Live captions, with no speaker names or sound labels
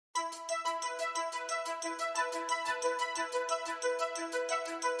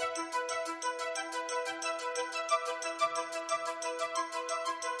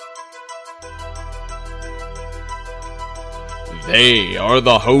They are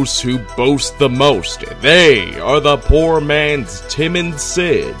the hosts who boast the most. They are the poor man's Tim and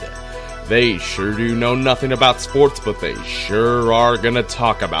Sid. They sure do know nothing about sports, but they sure are gonna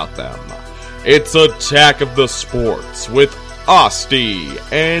talk about them. It's Attack of the Sports with Asti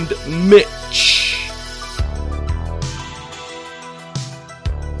and Mitch.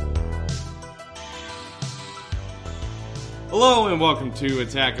 Hello and welcome to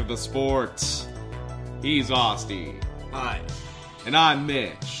Attack of the Sports. He's Asti. Hi. And I'm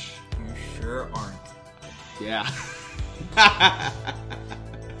Mitch. You sure aren't. Yeah.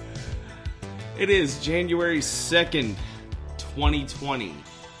 It is January 2nd, 2020.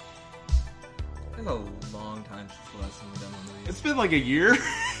 It's a long time since the last time we've done one of these. It's been like a year.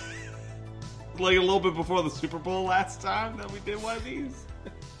 Like a little bit before the Super Bowl last time that we did one of these.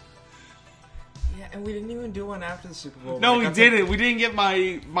 Yeah, and we didn't even do one after the Super Bowl. No, we didn't. We didn't get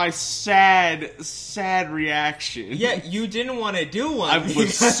my sad reaction. Yeah, you didn't want to do one. I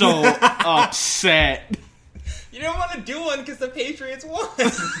was so upset. You didn't want to do one because the Patriots won.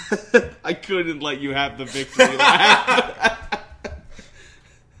 I couldn't let you have the victory lap.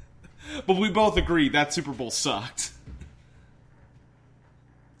 But we both agreed that Super Bowl sucked.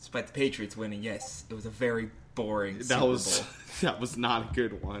 Despite the Patriots winning, yes, it was a very boring Super That Bowl. was not a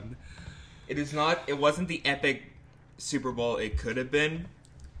good one. It wasn't the epic Super Bowl it could have been,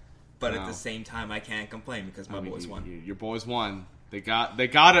 but No. at the same time, I can't complain because my boys won. Your boys won. They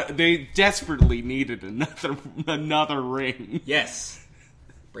desperately needed another ring. Yes.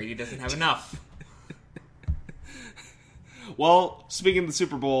 Brady doesn't have enough. Well, speaking of the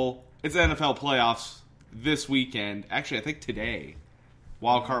Super Bowl, it's NFL playoffs this weekend. Actually, I think today.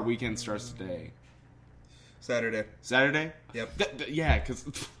 Wild Card weekend starts today. Saturday. Saturday? Yep. Yeah, because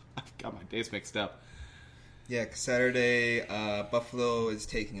I've got my days mixed up. Yeah, 'cause Saturday, Buffalo is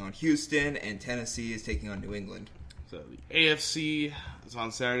taking on Houston, and Tennessee is taking on New England. So the AFC is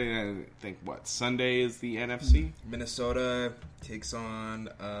on Saturday, and I think, Sunday is the NFC? Minnesota takes on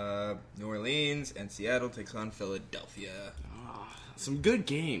New Orleans, and Seattle takes on Philadelphia. Some good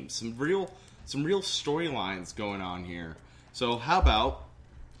games. Some real storylines going on here. So how about,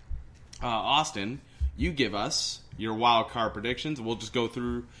 Austin, you give us your wild card predictions. We'll just go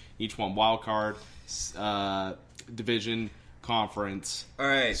through each one. Wild card, division, conference, All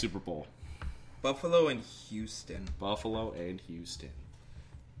right. Super Bowl. Buffalo and Houston. Buffalo and Houston.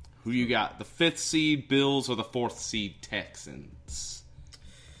 Who you got? The 5th seed Bills or the 4th seed Texans?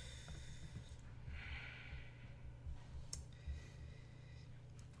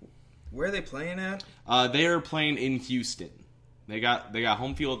 Where are they playing at? They are playing in Houston. They got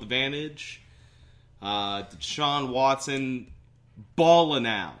home field advantage. Deshaun Watson balling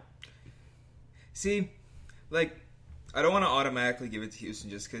out. See, I don't want to automatically give it to Houston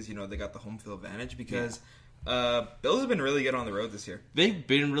just because, they got the home field advantage because Bills have been really good on the road this year. They've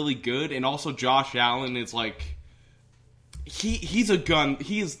been really good, and also Josh Allen is he's a gun.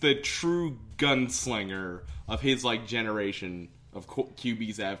 He is the true gunslinger of his generation of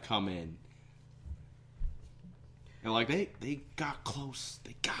QBs that have come in. And they got close.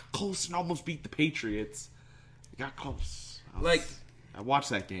 They got close and almost beat the Patriots. They got close. I watched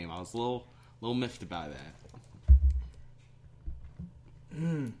that game. I was a little miffed by that.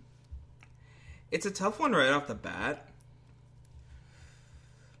 It's a tough one right off the bat.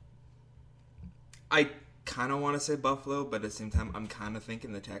 I kind of want to say Buffalo, but at the same time, I'm kind of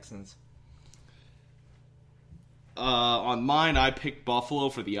thinking the Texans. On mine, I picked Buffalo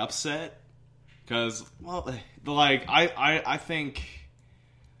for the upset. Because, I think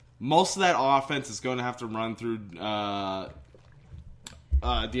most of that offense is going to have to run through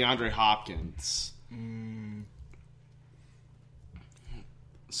DeAndre Hopkins.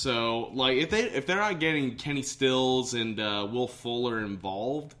 So, if they're not getting Kenny Stills and Will Fuller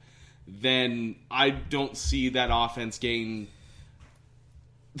involved, then I don't see that offense getting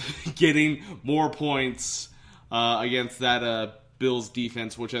more points against that Bills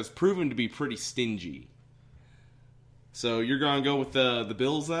defense, which has proven to be pretty stingy. So you're going to go with the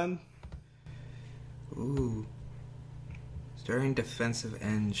Bills then? Ooh. Starting defensive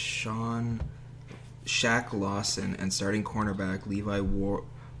end Shaq Lawson and starting cornerback Levi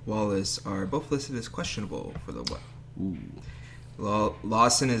Wallace are both listed as questionable for the what?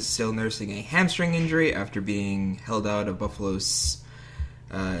 Lawson is still nursing a hamstring injury after being held out of Buffalo's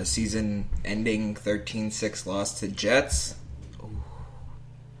season-ending 13-6 loss to Jets.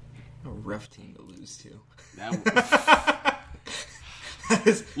 A rough team to lose to.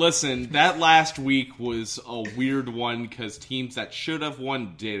 Listen, that last week was a weird one because teams that should have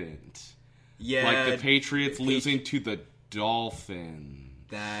won didn't. Yeah, like the Patriots losing to the Dolphins.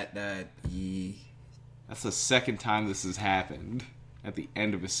 That That's the second time this has happened at the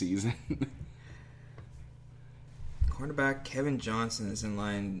end of a season. Quarterback Kevin Johnson is in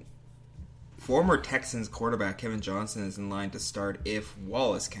line. Former Texans quarterback Kevin Johnson is in line to start if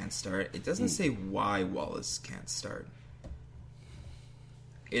Wallace can't start. It doesn't say why Wallace can't start.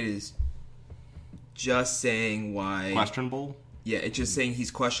 It is just saying why. Questionable? Yeah, it's just saying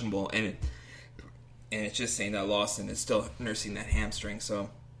he's questionable, and it's just saying that Lawson is still nursing that hamstring. So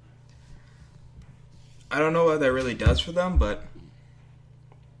I don't know what that really does for them, but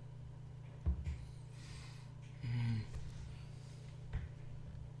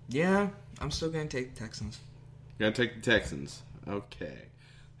yeah, I'm still going to take the Texans. You're going to take the Texans. Okay.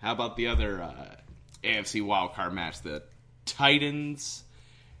 How about the other AFC wildcard match? The Titans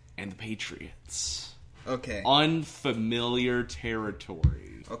and the Patriots. Okay. Unfamiliar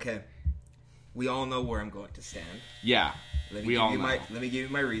territory. Okay. We all know where I'm going to stand. Yeah. We all know. Let me give you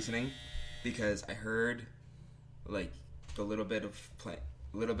my reasoning, because I heard like a little bit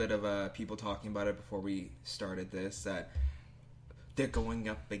of people talking about it before we started this, that they're going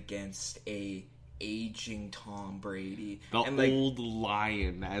up against a aging Tom Brady. The old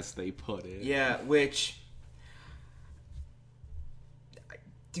lion, as they put it. Yeah, which...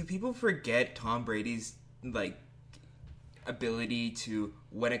 Do people forget Tom Brady's, ability to,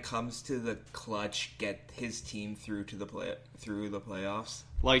 when it comes to the clutch, get his team through the playoffs?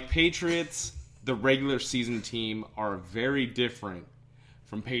 Like, Patriots, the regular season team, are very different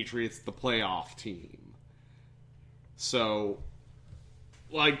from Patriots, the playoff team. So...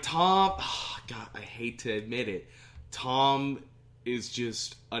 Tom, God, I hate to admit it. Tom is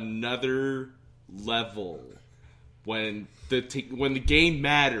just another level when the game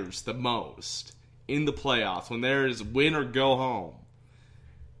matters the most in the playoffs. When there is win or go home,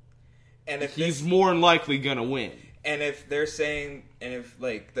 and if he's more than likely gonna win. And if they're saying, and if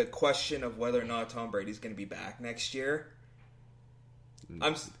the question of whether or not Tom Brady's gonna be back next year,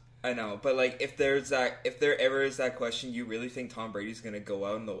 I know, but if there ever is that question, you really think Tom Brady's going to go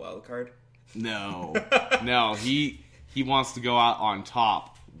out in the wild card? No. No, he wants to go out on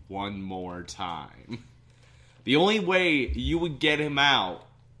top one more time. The only way you would get him out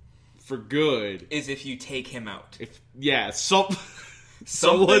for good is if you take him out. Someone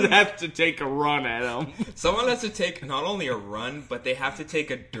has to take a run at him. Someone has to take not only a run, but they have to take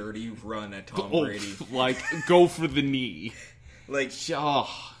a dirty run at Tom Brady. Go for the knee. That's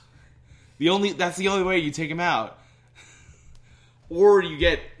the only way you take him out. Or you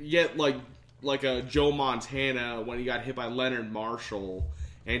get like a Joe Montana when he got hit by Leonard Marshall,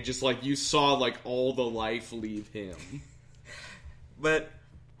 and just you saw all the life leave him. But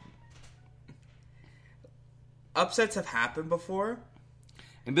upsets have happened before.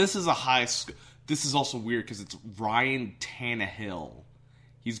 And this is this is also weird because it's Ryan Tannehill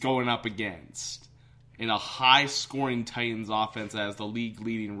he's going up against in a high-scoring Titans offense as the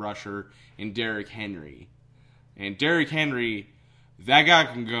league-leading rusher in Derrick Henry. And Derrick Henry, that guy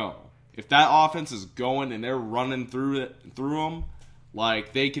can go. If that offense is going and they're running through them,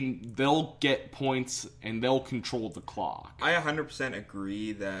 they'll get points and they'll control the clock. I 100%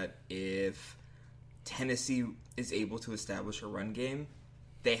 agree that if Tennessee is able to establish a run game,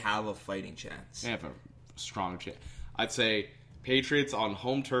 they have a fighting chance. They have a strong chance. I'd say Patriots on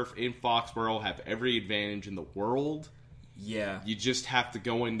home turf in Foxborough have every advantage in the world. Yeah. You just have to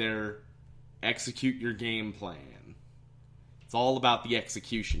go in there, execute your game plan. It's all about the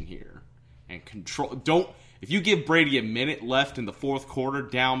execution here. And control. If you give Brady a minute left in the fourth quarter,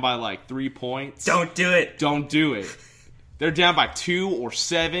 down by 3 points. Don't do it. Don't do it. They're down by 2 or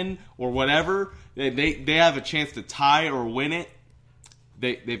 7 or whatever. They have a chance to tie or win it.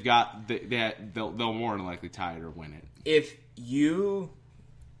 They'll more than likely tie it or win it. If you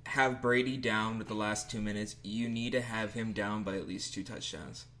have Brady down with the last 2 minutes, you need to have him down by at least 2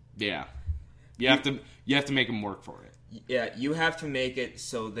 touchdowns. Yeah. You have to make him work for it. Yeah, you have to make it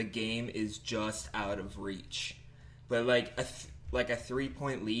so the game is just out of reach. But a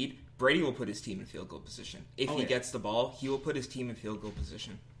 3-point lead, Brady will put his team in field goal position. If he gets the ball, he will put his team in field goal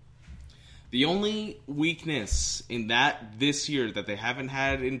position. The only weakness in that this year that they haven't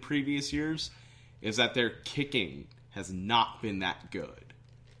had in previous years is that their kicking has not been that good.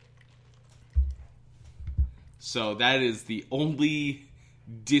 So that is the only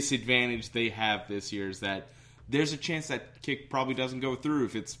disadvantage they have this year, is that there's a chance that kick probably doesn't go through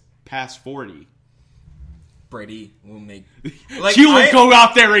if it's past 40. Brady will make... He will go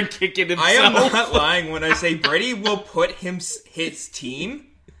out there and kick it himself. I am not lying when I say Brady will put his team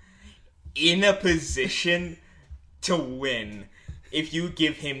in a position to win if you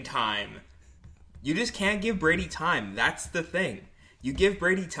give him time. You just can't give Brady time. That's the thing. You give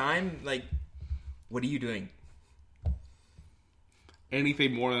Brady time, What are you doing?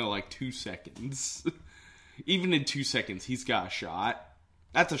 Anything more than like 2 seconds. Even in 2 seconds, he's got a shot.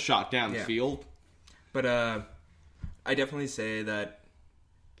 That's a shot down the field. But I definitely say that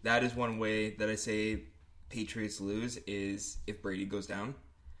is one way that I say Patriots lose is if Brady goes down.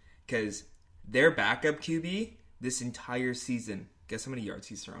 Because their backup QB this entire season, guess how many yards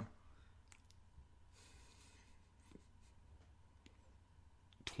he's thrown?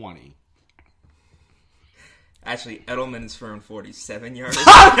 20. Actually, Edelman's thrown 47 yards.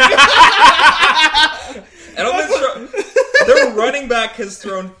 Their running back has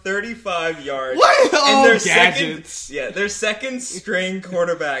thrown 35 yards. What? And their gadgets. Their second string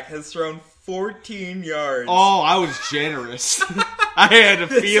quarterback has thrown 14 yards. Oh, I was generous. I had a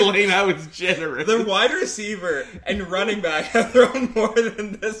feeling I was generous. The wide receiver and running back have thrown more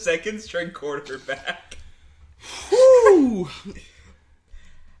than the second string quarterback. Whew.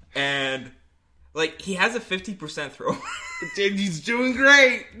 And, like, he has a 50% throw. He's doing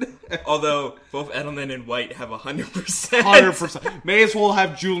great. Although, both Edelman and White have 100%. 100%. May as well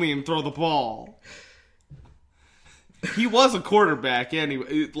have Julian throw the ball. He was a quarterback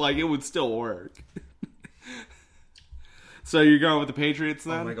anyway. Like, it would still work. So you're going with the Patriots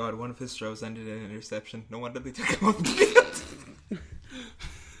then? Oh my god, one of his throws ended in an interception. No wonder they took him off the field.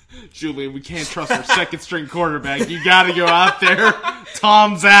 Julian, we can't trust our second string quarterback. You gotta go out there.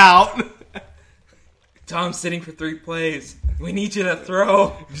 Tom's out. Tom's sitting for 3 plays. We need you to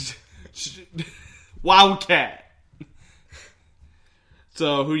throw. Wildcat.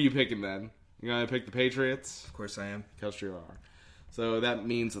 So who are you picking then? You gonna pick the Patriots? Of course I am. Because you are. So that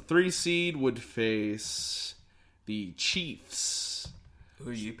means the 3 seed would face the Chiefs. Who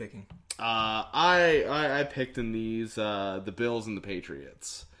are you picking? I picked in these the Bills and the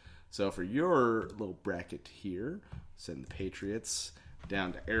Patriots. So for your little bracket here, send the Patriots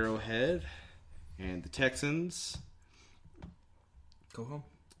down to Arrowhead, and the Texans go home.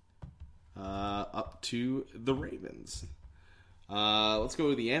 Up to the Ravens. Let's go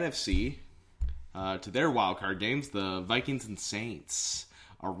to the NFC. To their wildcard games, the Vikings and Saints.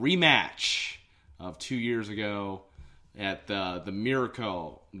 A rematch of 2 years ago at the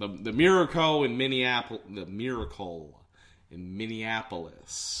Miracle. The Miracle in Minneapolis. The Miracle in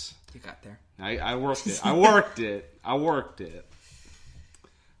Minneapolis. You got there. I worked it. I worked it.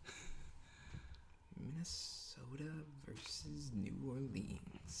 Minnesota versus New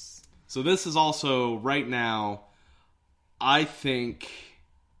Orleans. So this is also, right now, I think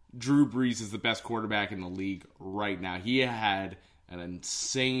Drew Brees is the best quarterback in the league right now. He had an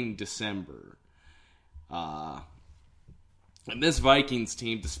insane December. And this Vikings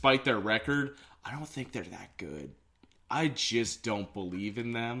team, despite their record, I don't think they're that good. I just don't believe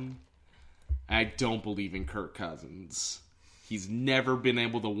in them. I don't believe in Kirk Cousins. He's never been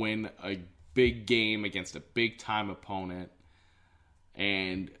able to win a big game against a big-time opponent.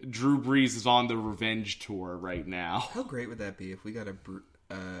 And Drew Brees is on the revenge tour right now. How great would that be if we got a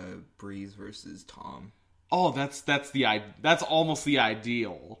Brees versus Tom? Oh, that's almost the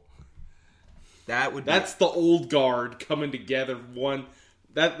ideal. That's the old guard coming together.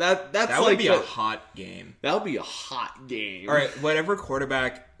 That would like be a hot game. That would be a hot game. All right, whatever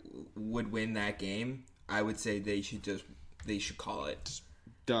quarterback would win that game, I would say they should call it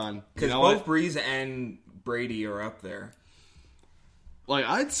done. Because both Brees and Brady are up there. Like,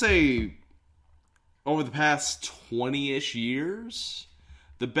 I'd say over the past 20-ish years,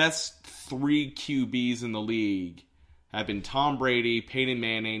 the best 3 QBs in the league have been Tom Brady, Peyton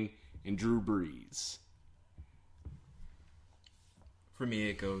Manning, and Drew Brees. For me,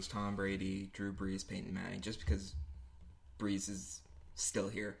 it goes Tom Brady, Drew Brees, Peyton Manning, just because Brees is still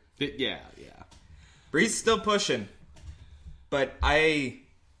here. Yeah. Brees is still pushing. But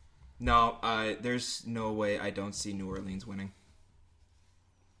there's no way I don't see New Orleans winning.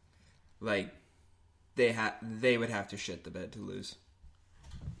 Like, they would have to shit the bed to lose.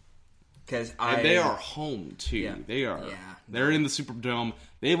 And they are home too. Yeah. They are. Yeah. They're in the Superdome.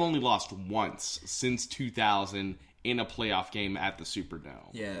 They've only lost once since 2000 in a playoff game at the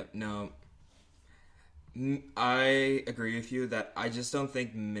Superdome. Yeah. No. I agree with you that I just don't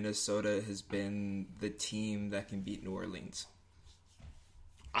think Minnesota has been the team that can beat New Orleans.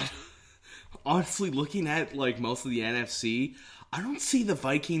 Honestly, looking at like most of the NFC, I don't see the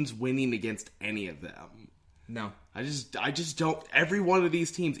Vikings winning against any of them. No. I just don't. Every one of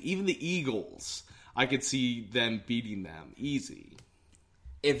these teams, even the Eagles, I could see them beating them easy.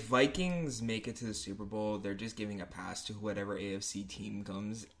 If Vikings make it to the Super Bowl, they're just giving a pass to whatever AFC team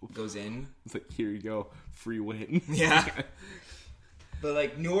goes in. It's like, here you go, free win. Yeah. But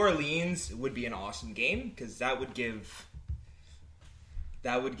like New Orleans would be an awesome game because that would give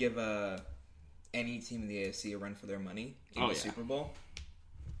a any team in the AFC a run for their money in the Super Bowl.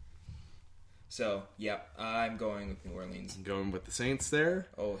 So, yeah, I'm going with New Orleans. Going with the Saints there.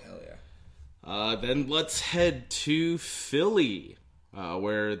 Oh, hell yeah. Then let's head to Philly,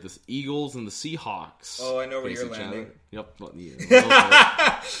 where the Eagles and the Seahawks. Oh, I know where you're landing. Yep.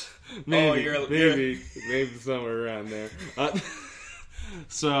 Yeah, maybe somewhere around there.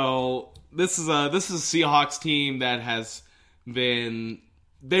 So this is a Seahawks team that has been.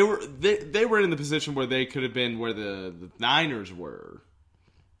 They were in the position where they could have been where the Niners were,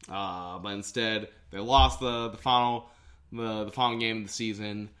 but instead they lost the final game of the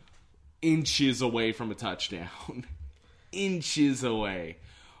season. Inches away from a touchdown. Inches away.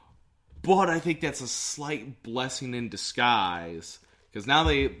 But I think that's a slight blessing in disguise. Because now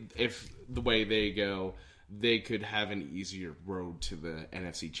if the way they go, they could have an easier road to the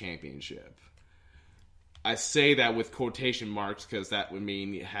NFC Championship. I say that with quotation marks because that would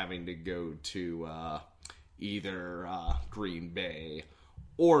mean having to go to either Green Bay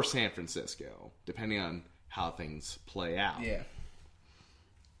or San Francisco, depending on how things play out. Yeah.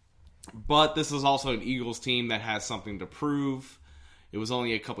 But this is also an Eagles team that has something to prove. It was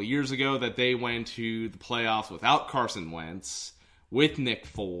only a couple years ago that they went to the playoffs without Carson Wentz, with Nick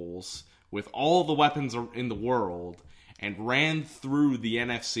Foles, with all the weapons in the world, and ran through the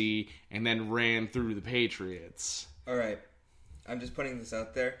NFC and then ran through the Patriots. All right. I'm just putting this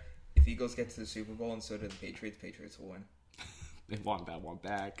out there. If Eagles get to the Super Bowl and so do the Patriots will win. They want that one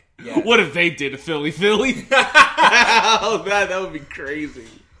back. Yeah. What if they did a Philly? Oh, man, that would be crazy.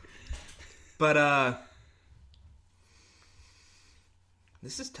 But,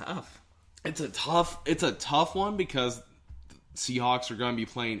 this is tough. It's a tough one because Seahawks are going to be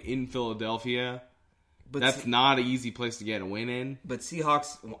playing in Philadelphia. But that's not an easy place to get a win in. But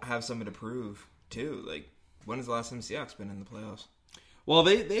Seahawks have something to prove, too. Like, when is the last time Seahawks been in the playoffs? Well,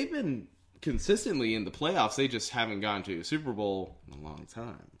 they've been consistently in the playoffs. They just haven't gone to a Super Bowl in a long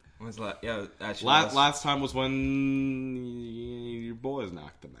time. When's the last? Yeah, actually. Last time was when your boys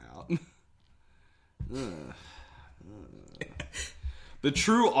knocked them out. The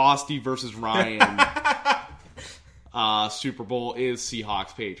true Austie versus Ryan Super Bowl is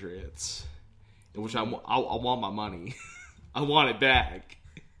Seahawks Patriots, in which I want my money. I want it back.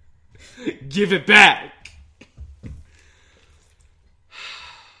 Give it back.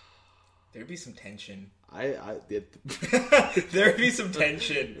 There'd be some tension. There'd be some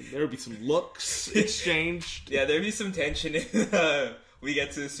tension. There would be some looks exchanged. Yeah, there'd be some tension if we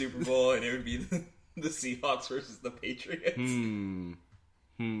get to the Super Bowl and it would be the Seahawks versus the Patriots. Man,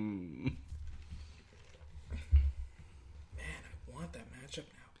 I want that matchup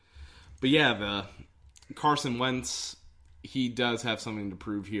now. But yeah, the Carson Wentz, he does have something to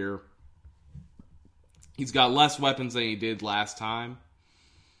prove here. He's got less weapons than he did last time.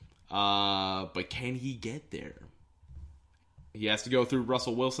 But can he get there? He has to go through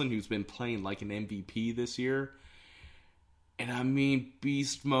Russell Wilson, who's been playing like an MVP this year. And I mean,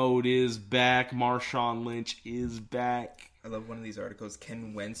 Beast Mode is back. Marshawn Lynch is back. I love one of these articles.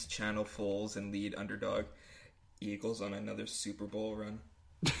 Can Wentz channel Foles and lead underdog Eagles on another Super Bowl run?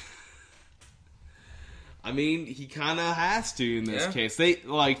 I mean, he kind of has to in this case.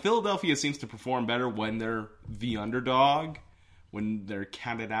 Philadelphia seems to perform better when they're the underdog, when they're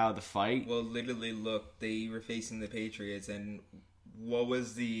counted out of the fight. Well, literally, look, they were facing the Patriots, and what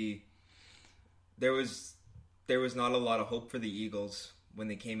was there was not a lot of hope for the Eagles when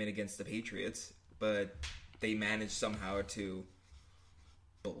they came in against the Patriots, but they managed somehow to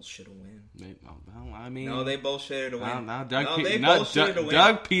bullshit a win. They bullshitted a win.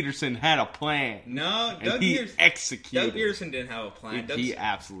 Doug Peterson had a plan. No, he executed. Doug Peterson didn't have a plan. He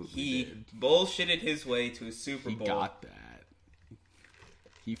absolutely did. He bullshitted his way to a Super Bowl. He got that.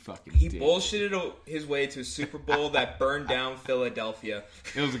 He bullshitted his way to a Super Bowl that burned down Philadelphia.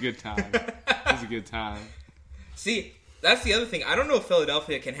 It was a good time. See, that's the other thing. I don't know if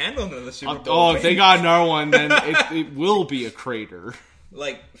Philadelphia can handle another Super Bowl. Oh, if they got another one, then it will be a crater.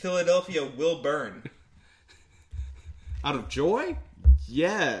 Like, Philadelphia will burn. Out of joy?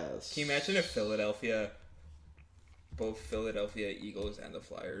 Yes. Can you imagine if both Philadelphia Eagles and the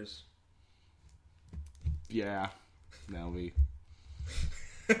Flyers? Yeah. That would be...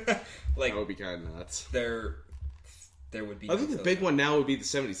 that would be kind of nuts. There would be... I think the big one now would be the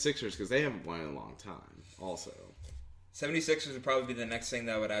 76ers, because they haven't won in a long time, also. 76ers would probably be the next thing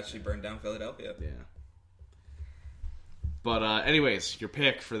that would actually burn down Philadelphia. Yeah. But anyways, your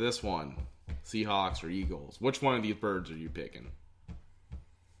pick for this one, Seahawks or Eagles. Which one of these birds are you picking?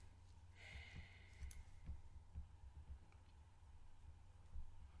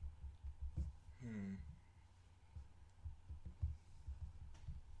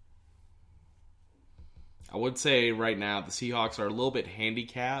 I would say right now the Seahawks are a little bit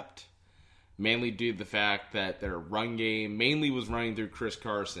handicapped, mainly due to the fact that their run game mainly was running through Chris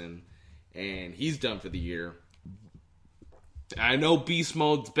Carson, and he's done for the year. I know Beast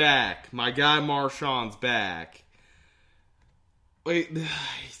Mode's back. My guy Marshawn's back. Wait,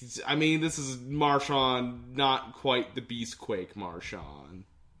 I mean, this is Marshawn, not quite the Beastquake Marshawn.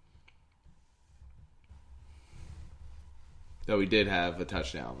 Though he did have a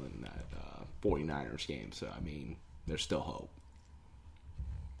touchdown in that 49ers game, so, I mean, there's still hope.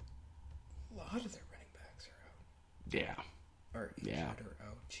 A lot of their running backs are out. Yeah. Or injured or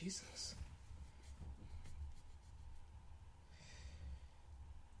out. Jesus.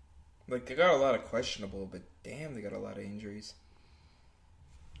 Like, they got a lot of questionable, but damn, they got a lot of injuries.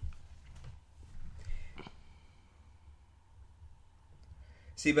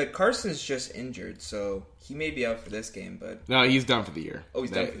 See, but Carson's just injured, so he may be out for this game, but... No, he's done for the year. Oh, he's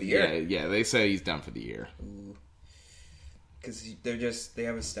done for the year? Yeah, they say he's done for the year. Because they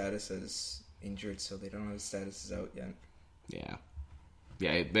have a status as injured, so they don't have a status as out yet. Yeah.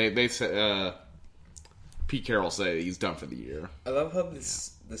 Yeah, they said... Pete Carroll said he's done for the year. I love how the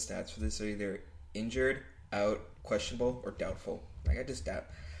stats for this are either injured, out, questionable, or doubtful. Like, I just doubt.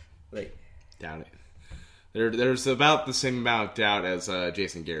 Like... Doubt it. There's about the same amount of doubt as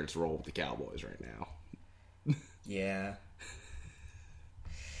Jason Garrett's role with the Cowboys right now. Yeah.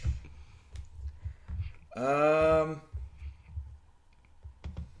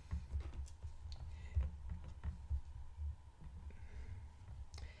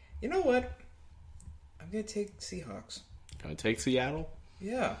 You know what? I'm gonna take Seahawks. Gonna take Seattle?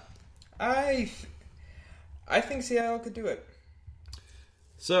 Yeah. I think Seattle could do it.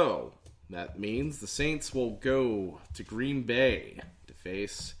 So... that means the Saints will go to Green Bay to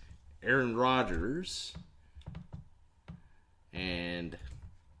face Aaron Rodgers. And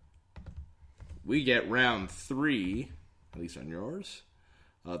we get round 3, at least on yours,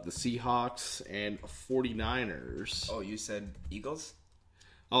 the Seahawks and 49ers. Oh, you said Eagles?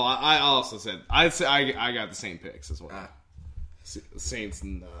 Oh, I also said, I got the same picks as well. Saints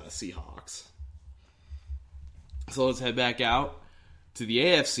and Seahawks. So let's head back out to the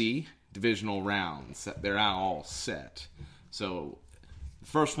AFC divisional rounds. They're now all set. So the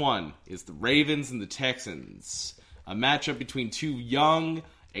first one is the Ravens and the Texans. A matchup between two young,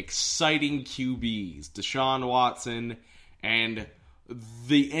 exciting QBs, Deshaun Watson and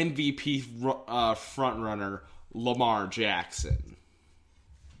the MVP frontrunner, Lamar Jackson.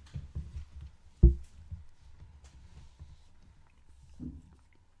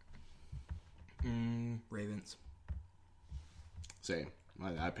 Ravens. Same.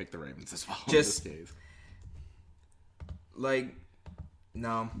 I picked the Ravens as well. Just in this case. Like,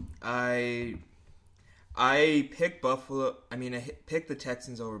 no, I picked Buffalo. I mean, I picked the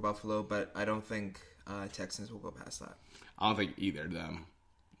Texans over Buffalo, but I don't think Texans will go past that. I don't think either of them.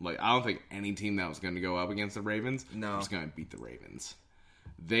 Like, I don't think any team that was going to go up against the Ravens was going to beat the Ravens.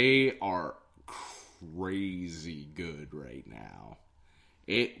 They are crazy good right now.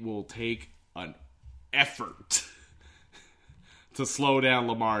 It will take an effort to slow down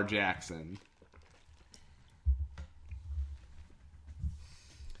Lamar Jackson.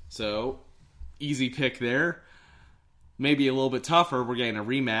 So, easy pick there. Maybe a little bit tougher. We're getting a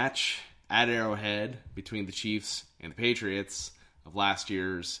rematch at Arrowhead between the Chiefs and the Patriots of last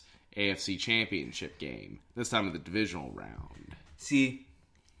year's AFC Championship game. This time in the divisional round. See,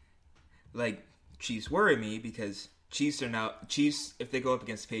 like, Chiefs worry me because Chiefs, if they go up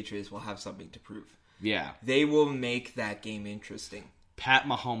against the Patriots, will have something to prove. Yeah. They will make that game interesting. Pat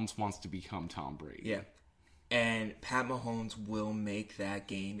Mahomes wants to become Tom Brady. Yeah. And Pat Mahomes will make that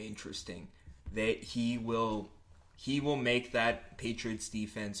game interesting. He will make that Patriots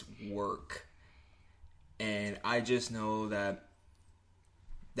defense work. And I just know that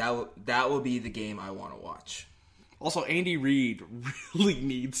will be the game I want to watch. Also, Andy Reid really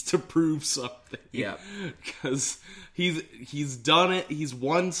needs to prove something. Yeah. Because he's done it. He's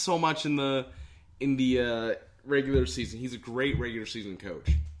won so much in the regular season. He's a great regular season coach.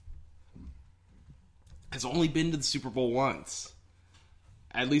 Has only been to the Super Bowl once,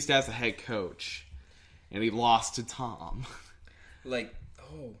 at least as a head coach, and he lost to Tom. Like,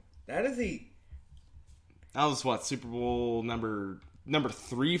 that was what, Super Bowl number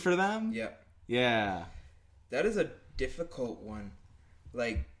 3 for them? Yeah. Yeah. That is a difficult one.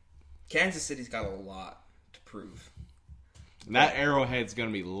 Like, Kansas City's got a lot to prove. And that Arrowhead's going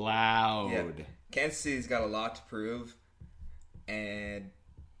to be loud. Yeah. Kansas City's got a lot to prove, and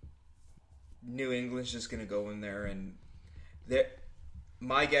New England's just going to go in there, and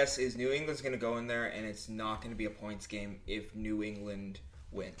my guess is New England's going to go in there, and it's not going to be a points game if New England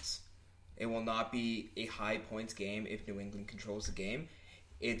wins. It will not be a high points game if New England controls the game.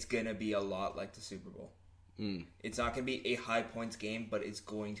 It's going to be a lot like the Super Bowl. It's not going to be a high points game, but it's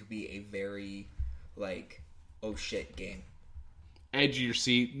going to be a very, like, oh shit game. Edge of your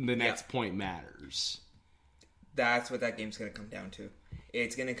seat, the next point matters. That's what that game's going to come down to.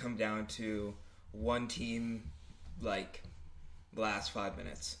 It's going to come down to one team, like, the last 5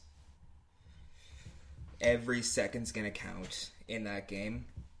 minutes. Every second's going to count in that game.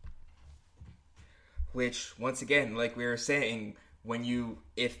 Which, once again, like we were saying,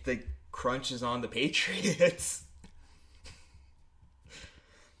 if the crunch is on the Patriots,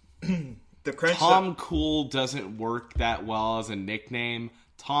 the crunch. Tom Cool doesn't work that well as a nickname.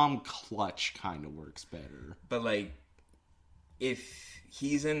 Tom Clutch kind of works better. But, like, if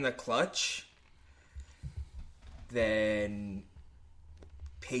he's in the clutch, then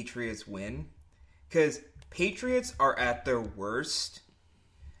Patriots win. Because Patriots are at their worst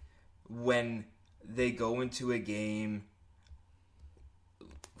when they go into a game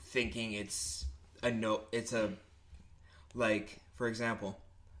thinking like, for example,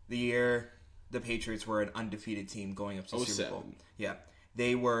 the year the Patriots were an undefeated team going up to the Super Bowl. Yeah.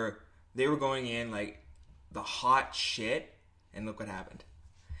 They were going in like the hot shit, and look what happened.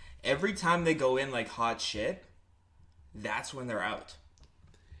 Every time they go in like hot shit, that's when they're out.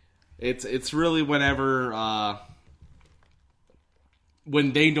 It's really whenever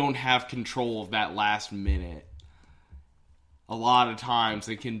when they don't have control of that last minute. A lot of times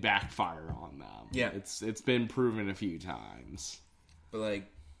it can backfire on them. Yeah. It's been proven a few times. But, like,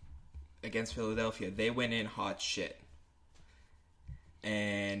 against Philadelphia, they went in hot shit.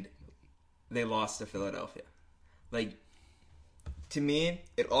 And they lost to Philadelphia. Like, to me,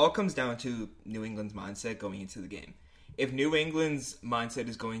 it all comes down to New England's mindset going into the game. If New England's mindset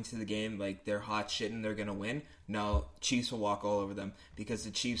is going to the game like they're hot shit and they're going to win, no, Chiefs will walk all over them because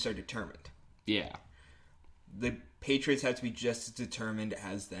the Chiefs are determined. Yeah. The Patriots have to be just as determined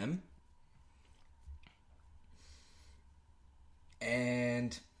as them.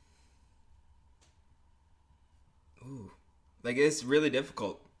 And like, it's really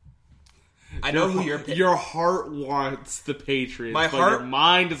difficult. I know who you're picking. Your heart wants the Patriots, but your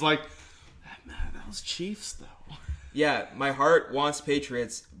mind is like, that was Chiefs though. Yeah, my heart wants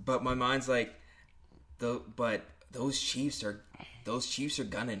Patriots, but my mind's like, but those Chiefs are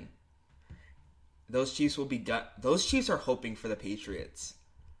gunning. Those Chiefs those Chiefs are hoping for the Patriots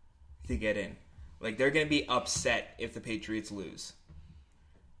to get in. Like, they're going to be upset if the Patriots lose.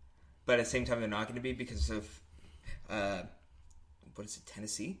 But at the same time, they're not going to be because of, what is it,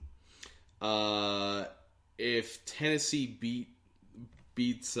 Tennessee? If Tennessee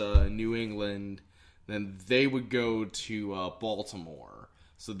beats New England, then they would go to Baltimore.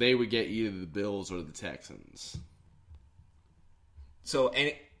 So they would get either the Bills or the Texans. So,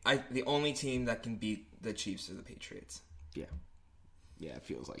 the only team that can beat the Chiefs are the Patriots. Yeah. Yeah, it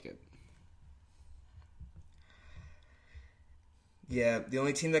feels like it. Yeah, the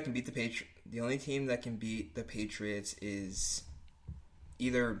only team that can beat the Patriots is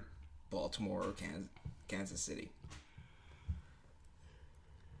either Baltimore or Kansas City.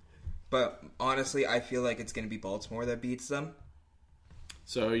 But honestly, I feel like it's going to be Baltimore that beats them.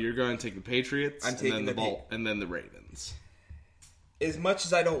 So you're going to take the Patriots I'm taking and then the Ravens. As much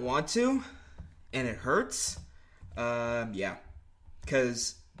as I don't want to, and it hurts, yeah.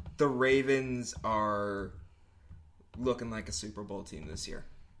 Because the Ravens are looking like a Super Bowl team this year.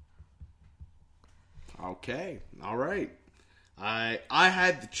 Okay, all right. I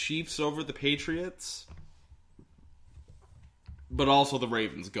had the Chiefs over the Patriots, but also the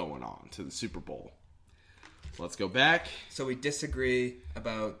Ravens going on to the Super Bowl. So let's go back. So we disagree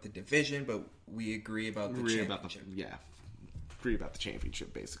about the division, but we agree about the championship. Agree about the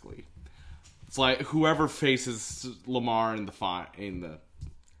championship, basically. It's like whoever faces Lamar in the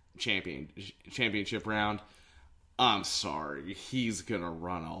championship round, I'm sorry, he's going to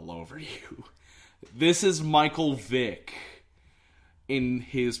run all over you. This is Michael Vick in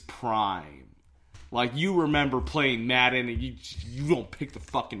his prime. Like, you remember playing Madden and you don't pick the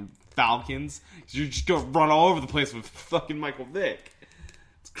fucking Falcons. You're just going to run all over the place with fucking Michael Vick.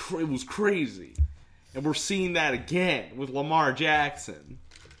 It was crazy. And we're seeing that again with Lamar Jackson.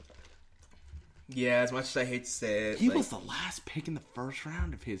 Yeah, as much as I hate to say it. He was the last pick in the first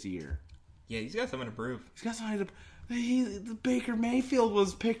round of his year. Yeah, he's got something to prove. The Baker Mayfield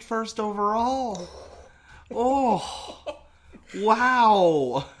was picked first overall. Oh.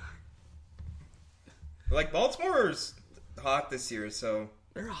 Wow. Like, Baltimore's hot this year, so.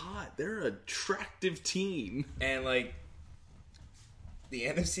 They're hot. They're an attractive team. And, like, the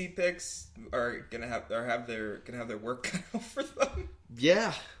NFC picks are gonna have their work cut out for them.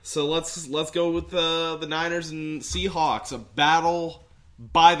 Yeah, so let's go with the Niners and Seahawks. A battle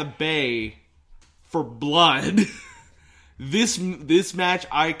by the Bay for blood. This match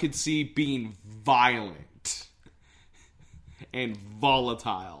I could see being violent and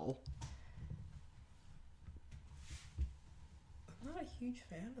volatile. I'm not a huge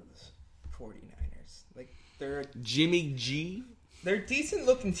fan of the 49ers. Like, they're Jimmy G? They're a decent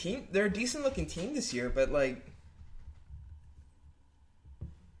looking team. They're a decent looking team this year, but like,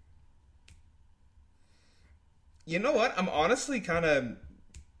 you know what? I'm honestly kind of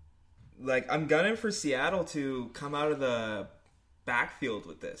like, I'm gunning for Seattle to come out of the backfield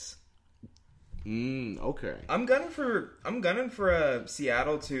with this. Okay. I'm gunning for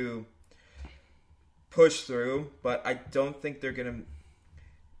Seattle to push through, but I don't think they're gonna.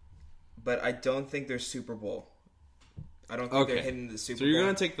 But I don't think they're Super Bowl. I don't think they're hitting the Super Bowl. So you're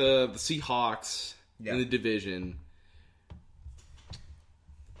going to take the Seahawks in the division.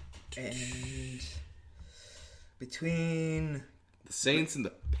 And between the Saints and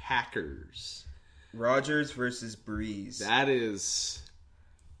the Packers. Rodgers versus Breeze. That is...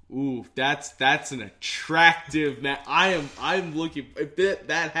 Ooh, that's an attractive match. I'm looking... If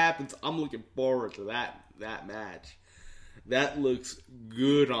that happens, I'm looking forward to that match. That looks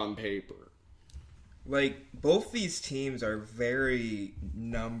good on paper. Like, both these teams are very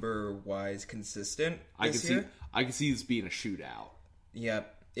number-wise consistent this year. I can see this being a shootout.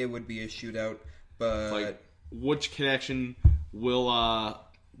 Yep, it would be a shootout, but... Like, which connection will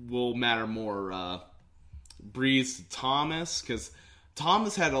matter more? Breeze to Thomas? Because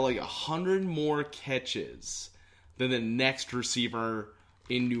Thomas had like 100 more catches than the next receiver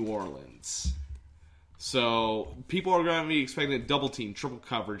in New Orleans. So, people are going to be expecting to double team, triple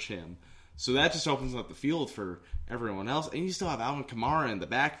coverage him. So that just opens up the field for everyone else. And you still have Alvin Kamara in the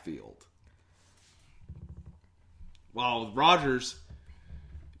backfield. While with Rodgers,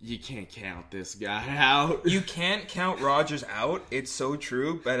 you can't count this guy out. You can't count Rodgers out. It's so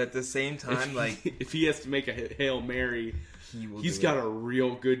true. But at the same time, if he has to make a Hail Mary, he's got a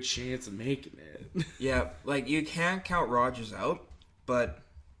real good chance of making it. Yeah, like, you can't count Rodgers out. But,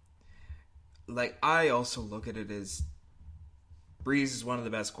 like, I also look at it as... Breeze is one of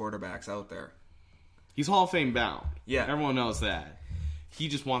the best quarterbacks out there. He's Hall of Fame bound. Yeah. Everyone knows that. He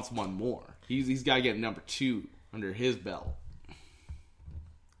just wants one more. He's got to get number 2 under his belt.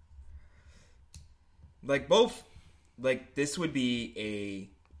 Like, both... Like, this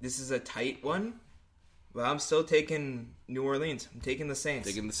is a tight one. But I'm still taking New Orleans. I'm taking the Saints.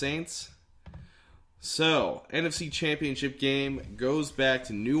 Taking the Saints? So, NFC Championship game goes back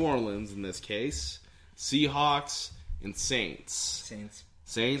to New Orleans in this case. Seahawks... and Saints.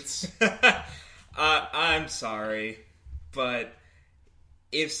 Saints? I'm sorry, but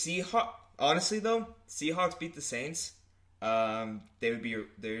if Seahawks... Honestly, though, Seahawks beat the Saints, they would be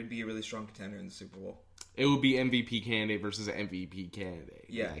a really strong contender in the Super Bowl. It would be MVP candidate versus MVP candidate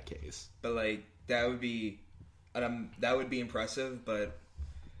in that case. But, like, that would be impressive, but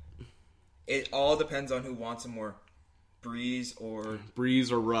it all depends on who wants him more. Breeze or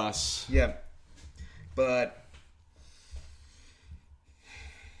Russ. Yeah. But...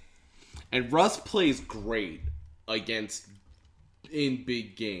 And Russ plays great in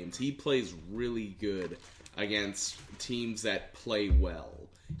big games. He plays really good against teams that play well.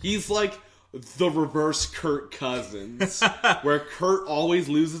 He's like the reverse Kirk Cousins, where Kurt always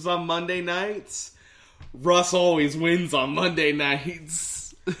loses on Monday nights. Russ always wins on Monday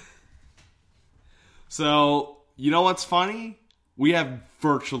nights. So, you know what's funny? We have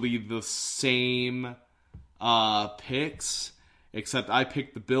virtually the same picks. Except I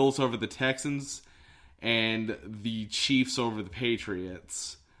picked the Bills over the Texans and the Chiefs over the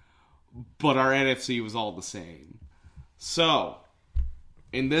Patriots. But our NFC was all the same. So,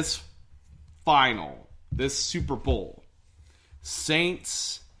 in this Super Bowl,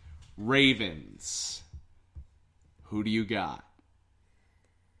 Saints, Ravens, who do you got?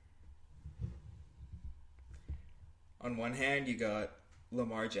 On one hand, you got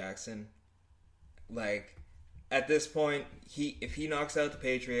Lamar Jackson. Like... At this point, if he knocks out the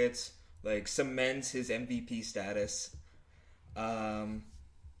Patriots, like, cements his MVP status.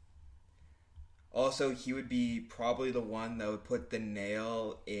 Also, he would be probably the one that would put the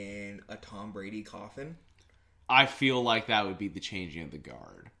nail in a Tom Brady coffin. I feel like that would be the changing of the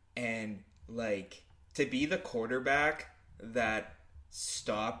guard. And, like, to be the quarterback that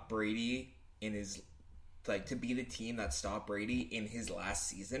stopped Brady in his... Like, to be the team that stopped Brady in his last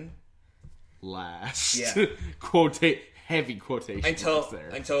season... Last. Yeah. Quote, heavy quotation marks there.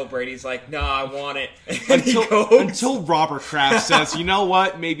 Until Brady's like, "No, I want it." Until Robert Kraft says, "You know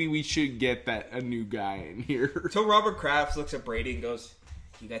what? Maybe we should get a new guy in here." Until Robert Kraft looks at Brady and goes,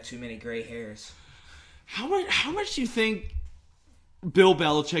 "You got too many gray hairs." How much do you think Bill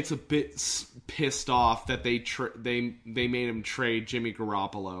Belichick's a bit pissed off that they made him trade Jimmy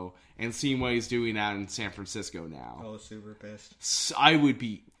Garoppolo and seeing what he's doing out in San Francisco now? Oh, super pissed. I would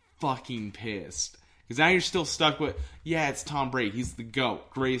be fucking pissed. Because now you're still stuck with, yeah, it's Tom Brady. He's the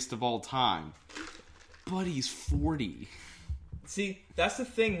GOAT, greatest of all time. But he's 40. See, that's the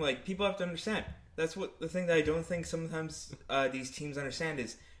thing, like, people have to understand. That's what the thing that I don't think sometimes these teams understand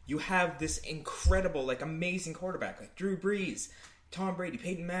is you have this incredible, like, amazing quarterback, like Drew Brees, Tom Brady,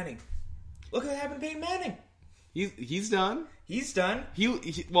 Peyton Manning. Look what happened to Peyton Manning. He's done. He's done.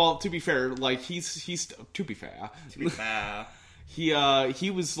 Well, to be fair, like, he's to be fair. To be fair.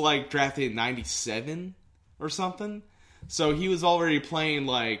 He was like drafted in 97 or something. So he was already playing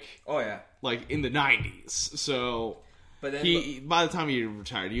like in the 90s. So but then by the time he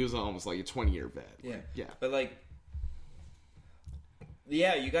retired, he was almost like a 20-year vet. Yeah. But like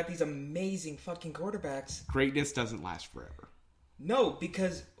you got these amazing fucking quarterbacks. Greatness doesn't last forever. No,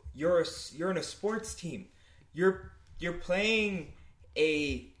 because you're in a sports team. You're playing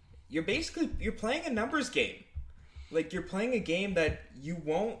a numbers game. Like, you're playing a game that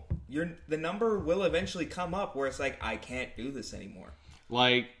the number will eventually come up where it's like, I can't do this anymore.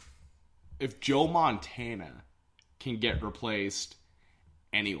 Like, if Joe Montana can get replaced,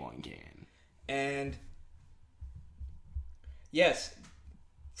 anyone can. And, yes,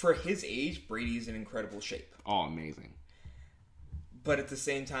 for his age, Brady's in incredible shape. Oh, amazing. But at the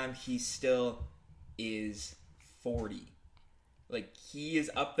same time, he still is 40. Like, he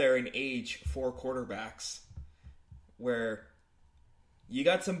is up there in age for quarterbacks. Where you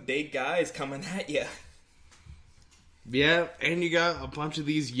got some big guys coming at you. Yeah, and you got a bunch of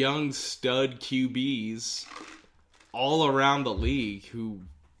these young stud QBs all around the league who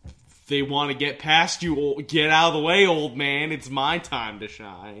they want to get past you. Get out of the way, old man. It's my time to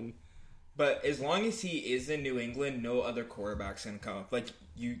shine. But as long as he is in New England, no other quarterback's going to come up. Like,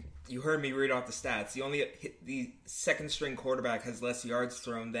 you heard me read off the stats. The second string quarterback has less yards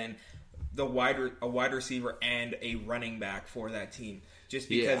thrown than a wide receiver and a running back for that team, just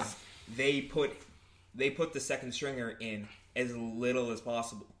because they put the second stringer in as little as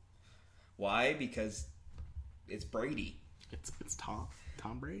possible. Why? Because it's Brady. It's Tom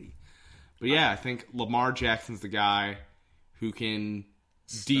Brady. But yeah, I think Lamar Jackson's the guy who can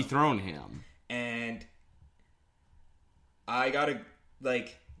dethrone him. And I gotta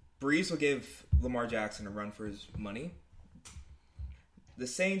Breeze will give Lamar Jackson a run for his money. The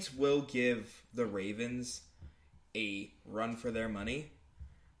Saints will give the Ravens a run for their money,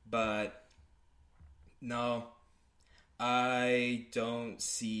 but no, I don't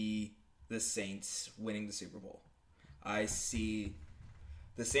see the Saints winning the Super Bowl. I see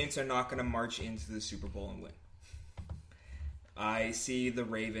the Saints are not going to march into the Super Bowl and win. I see the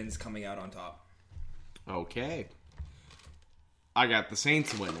Ravens coming out on top. Okay. I got the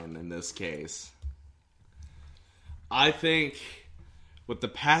Saints winning in this case. I think with the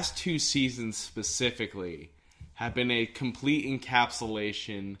past two seasons specifically have been a complete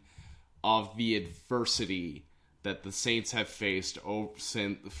encapsulation of the adversity that the Saints have faced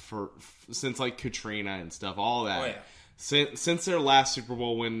since like Katrina and stuff, all that. Oh, yeah. Since their last Super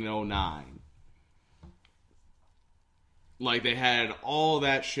Bowl win in 2009. Like, they had all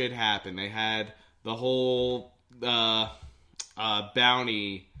that shit happen. They had the whole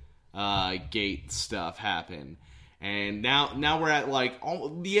bounty gate stuff happen. And now we're at, like,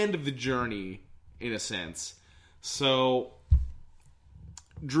 the end of the journey, in a sense. So,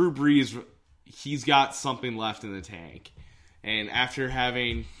 Drew Brees, he's got something left in the tank. And after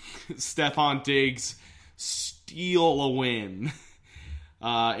having Stephon Diggs steal a win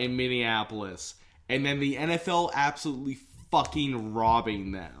in Minneapolis, and then the NFL absolutely fucking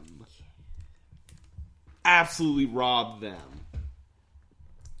robbing them. Absolutely robbed them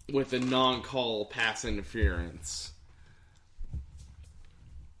with a non-call pass interference.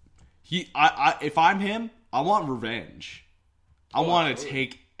 If I'm him, I want revenge. I want to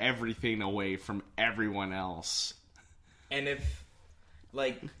take everything away from everyone else. And if,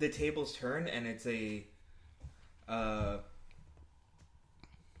 like, the tables turn and it's and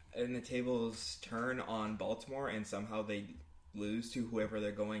the tables turn on Baltimore and somehow they lose to whoever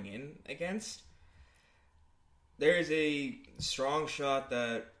they're going in against, there is a strong shot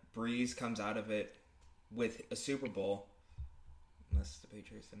that Breeze comes out of it with a Super Bowl. Unless the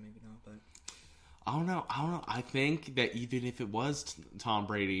Patriots, then maybe not, but I don't know. I think that even if it was Tom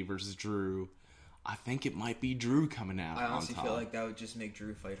Brady versus Drew, I think it might be Drew coming out. I honestly on top. feel like that would just make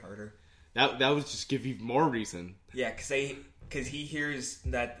Drew fight harder. That would just give you more reason. Yeah, because he hears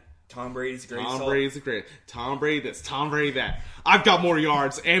that Tom Brady's great. Tom Brady's the great. Tom Brady this. Tom Brady that. I've got more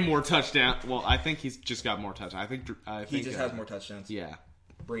yards and more touchdowns. Well, I think he's just got more touchdowns. I think he just has more touchdowns. Yeah.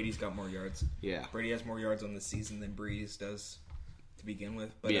 Brady's got more yards. Yeah. Brady has more yards on the season than Breeze does to begin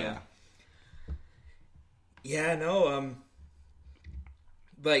with. But yeah.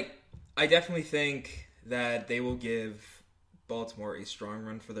 Like, I definitely think that they will give Baltimore a strong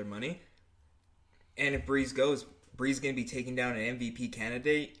run for their money. And if Breeze goes, Breeze is going to be taking down an MVP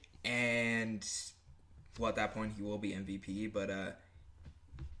candidate. And, well, at that point, he will be MVP. But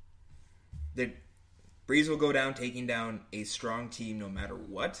Breeze will go down taking down a strong team no matter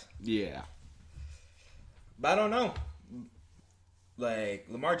what. Yeah. But I don't know. Like,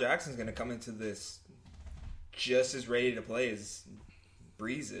 Lamar Jackson's going to come into this just as ready to play as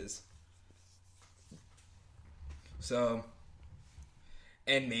Breeze is. So,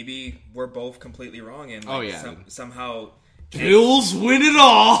 and maybe we're both completely wrong, and somehow Bills win it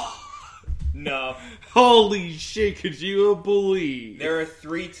all. No, holy shit! Could you believe there are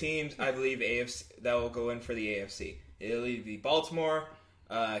 3 teams I believe AFC that will go in for the AFC? It'll either be Baltimore,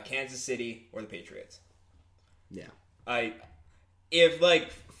 Kansas City, or the Patriots. Yeah,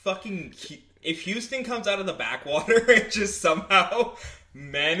 if Houston comes out of the backwater and just somehow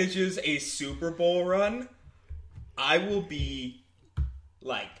manages a Super Bowl run, I will be,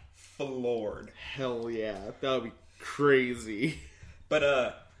 like, floored. Hell yeah. That would be crazy.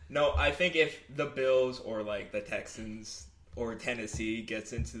 But, no, I think if the Bills or, like, the Texans or Tennessee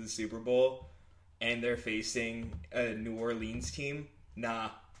gets into the Super Bowl and they're facing a New Orleans team, nah,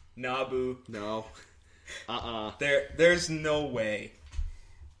 boo. No. There's no way.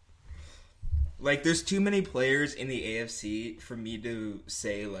 Like, there's too many players in the AFC for me to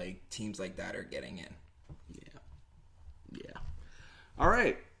say, like, teams like that are getting in. Yeah. All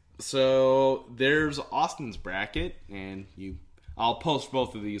right. So there's Austin's bracket, and I'll post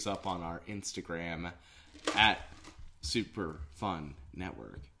both of these up on our Instagram at Super Fun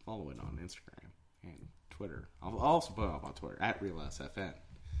Network. Follow it on Instagram and Twitter. I'll also put it up on Twitter at RealSFN.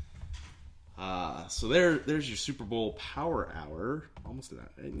 So there's your Super Bowl Power Hour. Almost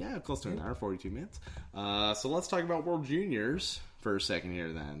close to an hour, 42 minutes. So let's talk about World Juniors for a second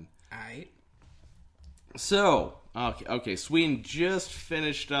here then. Alright. So, okay, Sweden just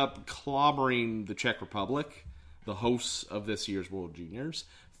finished up clobbering the Czech Republic, the hosts of this year's World Juniors,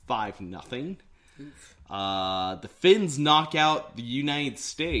 5-0. The Finns knock out the United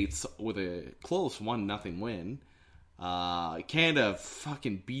States with a close 1-0 win. Canada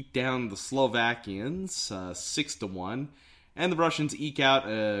fucking beat down the Slovakians 6-1, and the Russians eke out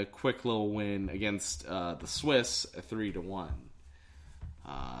a quick little win against the Swiss 3-1.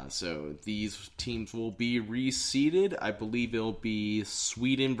 So these teams will be reseeded. I believe it'll be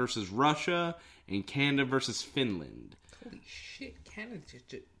Sweden versus Russia and Canada versus Finland. Holy shit! Canada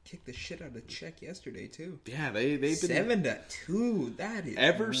just kicked the shit out of Czech yesterday too. Yeah, they've been 7-2. That is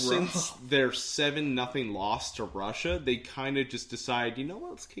ever rough. Since their 7-0 loss to Russia. They kind of just decide, you know what,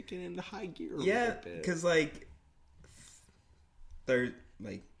 let's kick it into high gear. Yeah, because like they're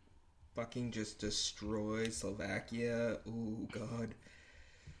like fucking just destroy Slovakia. Oh god.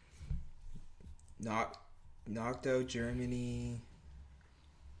 Knocked out Germany.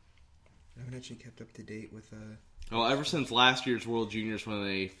 I haven't actually kept up to date with Well, ever since last year's World Juniors when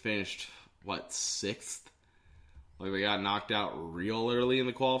they finished 6th, like they got knocked out real early in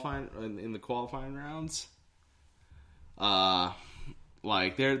the qualifying rounds.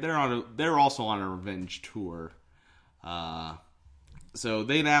 Like they're also on a revenge tour. So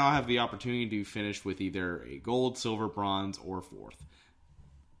they now have the opportunity to finish with either a gold, silver, bronze, or 4th.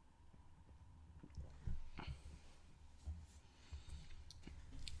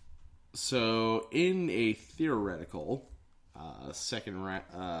 So, in a theoretical second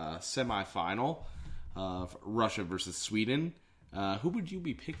semifinal of Russia versus Sweden, who would you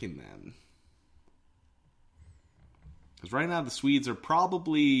be picking then? Because right now the Swedes are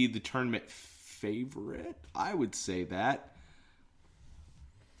probably the tournament favorite. I would say that.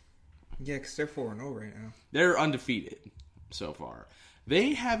 Yeah, because they're 4-0 right now. They're undefeated so far.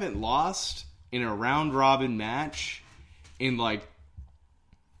 They haven't lost in a round-robin match in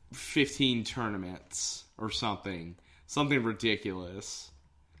 15 tournaments or something ridiculous.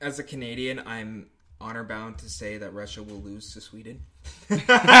 As a Canadian, I'm honor bound to say that Russia will lose to Sweden.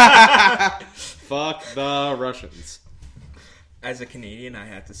 Fuck the Russians. As a Canadian, I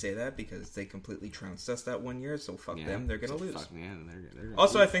have to say that because they completely trounced us that one year, so fuck them, they're gonna lose. They're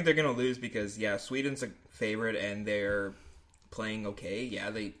also, lose. I think they're gonna lose because Sweden's a favorite and they're playing okay.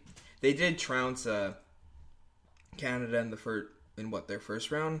 Yeah, They did trounce Canada in their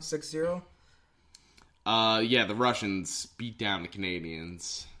first round, 6-0? Yeah, the Russians beat down the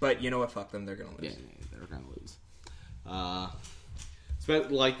Canadians. But you know what? Fuck them. They're gonna lose. Yeah, they're gonna lose.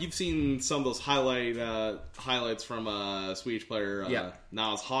 Like you've seen some of those highlights from a Swedish player,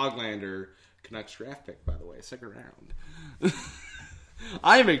 Niles Hoglander, Canucks draft pick, by the way, second round.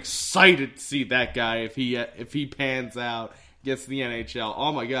 I'm excited to see that guy if he pans out, gets to the NHL.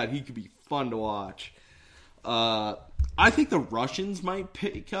 Oh my god, he could be fun to watch. I think the Russians might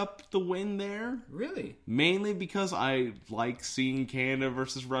pick up the win there. Really? Mainly because I like seeing Canada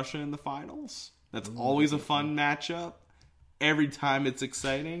versus Russia in the finals. That's always a fun matchup. Every time it's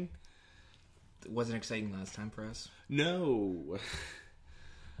exciting. It wasn't exciting last time for us. No.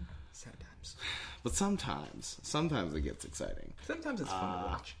 Sad times. But sometimes it gets exciting. Sometimes it's fun to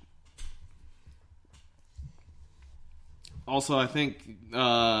watch. Also, I think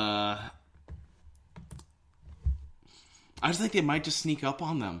I just think they might just sneak up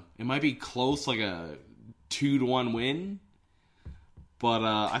on them. It might be close, like a 2-1 win. But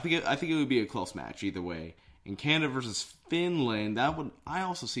I think it would be a close match either way. In Canada versus Finland, I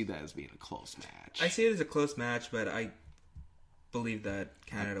also see that as being a close match. I see it as a close match, but I believe that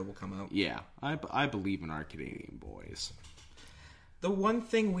Canada will come out. Yeah, I believe in our Canadian boys. The one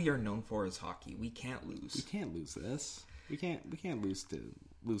thing we are known for is hockey. We can't lose. We can't lose this. We can't lose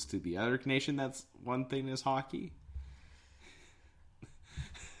to the other nation. That's one thing is hockey.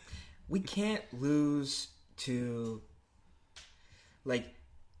 We can't lose to the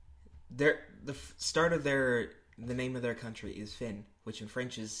start of the name of their country is Finn, which in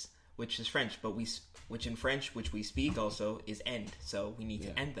French is French, but which in French, which we speak also, is end. So we need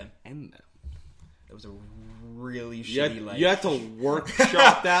to end them. End them. It was a really shitty You had to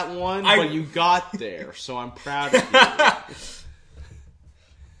workshop that one, but you got there, so I'm proud of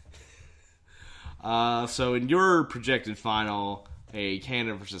you. So in your projected final, a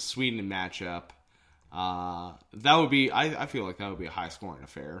Canada versus Sweden matchup, that would be, I feel like that would be a high-scoring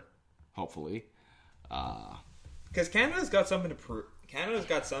affair, hopefully. Because Canada's got something to prove. Canada's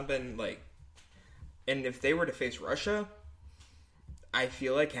got something, and if they were to face Russia, I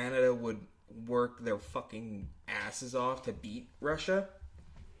feel like Canada would work their fucking asses off to beat Russia.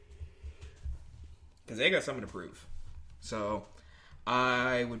 Because they got something to prove. So,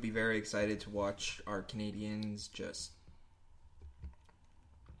 I would be very excited to watch our Canadian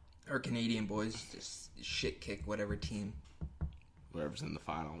boys just shit kick whatever team. Whoever's in the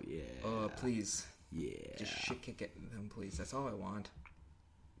final, yeah. Please. Yeah. Just shit kick at them, please. That's all I want.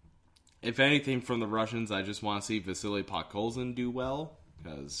 If anything from the Russians, I just want to see Vasily Podkolzin do well,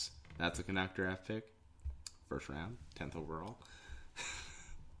 because that's a Canuck draft pick. First round, 10th overall.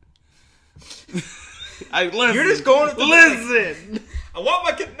 You're just going with the listen. I want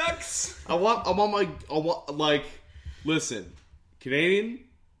my Canucks. Listen, Canadian,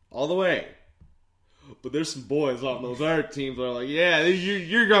 all the way. But there's some boys on those other teams that are like, yeah,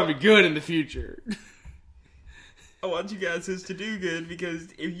 you're going to be good in the future. I want you guys to do good, because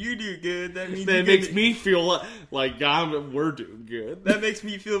if you do good, that means that makes me feel like we're doing good. That makes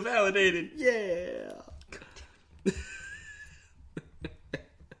me feel validated. Yeah.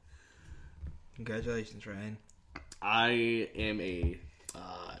 Congratulations, Ryan. I am a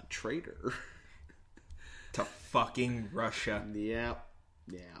traitor to fucking Russia. Yeah.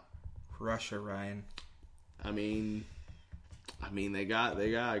 Russia, Ryan. I mean, they got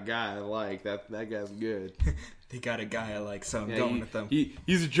a guy I like. That guy's good. They got a guy I like, so I'm going with them. He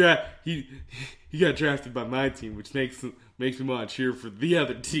got drafted by my team, which makes me want to cheer for the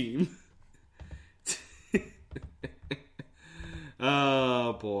other team.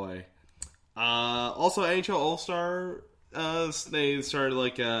 Oh boy. Also, NHL All-Star, they started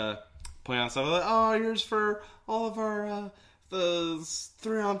playing on stuff like, oh, here's for all of our the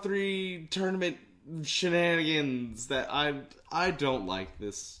 3-on-3 tournament shenanigans. That I don't like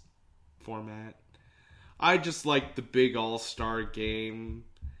this format. I just like the big All-Star game.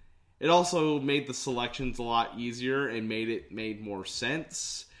 It also made the selections a lot easier and made more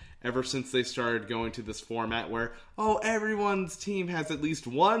sense ever since they started going to this format where, oh, everyone's team has at least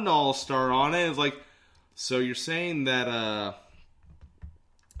one All-Star on it. It's like, so you're saying that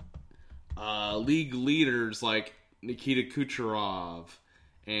league leaders like Nikita Kucherov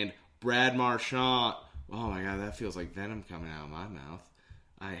and Brad Marchand, oh my god, that feels like venom coming out of my mouth.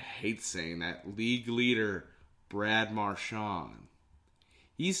 I hate saying that. League leader Brad Marchand.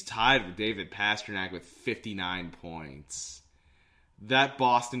 He's tied with David Pastrnak with 59 points. That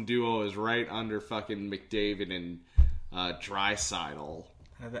Boston duo is right under fucking McDavid and Draisaitl.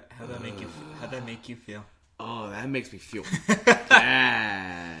 How'd that make you feel? Oh, that makes me feel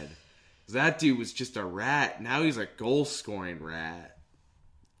bad. Because that dude was just a rat. Now he's a goal-scoring rat.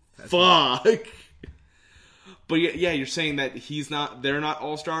 Fuck. But yeah, you're saying that they're not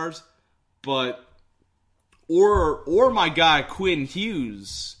all-stars, but or my guy Quinn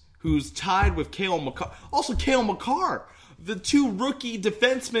Hughes, who's tied with Cale Makar. Also Cale Makar, the two rookie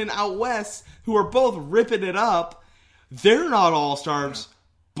defensemen out west who are both ripping it up. They're not all-stars,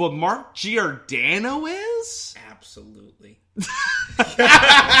 but Mark Giordano is? Absolutely.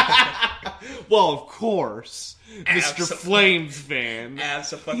 Well, of course. Mr. Flames fan.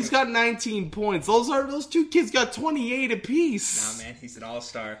 Absolutely. He's got 19 points. Those two kids got 28 apiece. Nah, man, he's an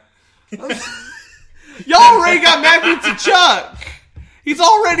all-star. Y'all already got Matthew Tkachuk. He's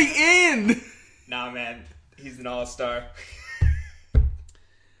already in. Nah, man, he's an all-star.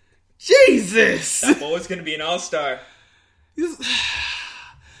 Jesus. That boy's gonna be an all-star.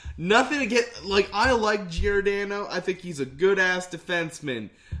 Nothing to get... I like Giordano. I think he's a good-ass defenseman.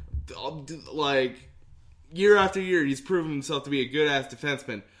 Like, year after year, he's proven himself to be a good-ass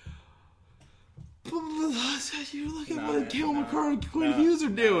defenseman. But you look at what Cale Makar and Quinn Hughes are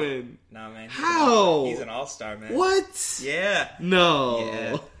doing. Nah, man. How? He's an all-star, man. What? Yeah. No.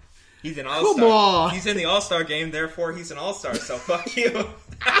 Yeah. He's an all-star. Come on. He's in the all-star game, therefore he's an all-star, so fuck you.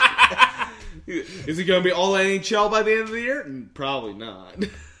 Is he going to be all NHL by the end of the year? Probably not.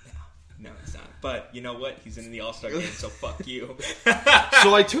 No, it's not. But you know what? He's in the all-star game, so fuck you.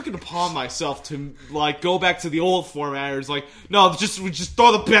 So I took it upon myself to go back to the old format. It was like, no, we just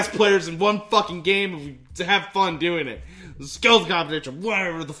throw the best players in one fucking game and we have fun doing it. The skills competition,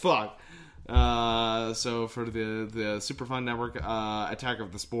 whatever the fuck. So for the Superfund Network, Attack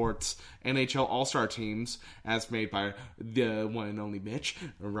of the Sports NHL All-Star Teams, as made by the one and only Mitch,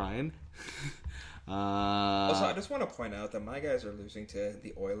 Ryan. Also, I just want to point out that my guys are losing to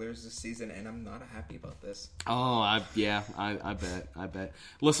the Oilers this season, and I'm not happy about this. Oh, I bet.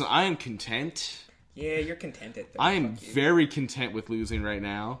 Listen, I am content. Yeah, you're contented. I am very content with losing right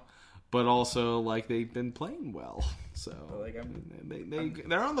now, but also they've been playing well. So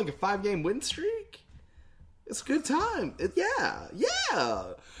they're on a 5-game win streak. It's a good time. Yeah.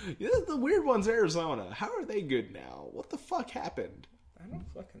 The weird one's Arizona. How are they good now? What the fuck happened? I don't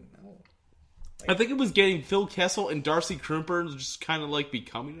fucking know. I think it was getting Phil Kessel and Darcy Krumper just kind of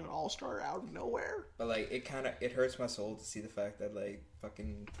becoming an all-star out of nowhere. But it hurts my soul to see the fact that it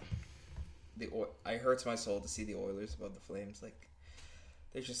hurts my soul to see the Oilers above the Flames.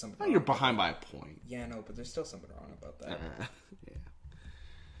 There's just something. You're behind by a point. Yeah, no, but there's still something wrong about that. Yeah.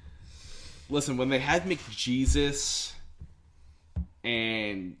 Listen, when they had McJesus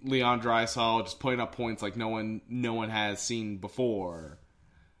and Leon Draisaitl just putting up points like no one has seen before,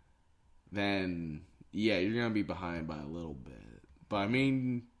 then yeah, you're gonna be behind by a little bit. But I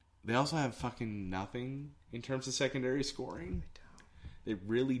mean, they also have fucking nothing in terms of secondary scoring. They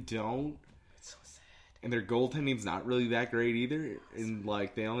really don't. It's so sad. And their goaltending's not really that great either. And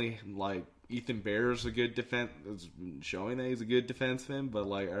they only Ethan Bear's a good defense, showing that he's a good defenseman. But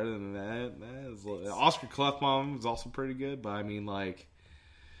other than that is, Oscar Klefbom is also pretty good. But I mean, they're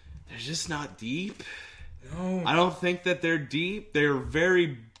just not deep. No, I don't think that they're deep. They're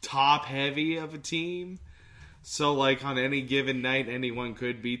very top heavy of a team. So on any given night, anyone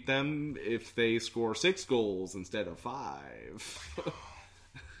could beat them if they score 6 goals instead of 5.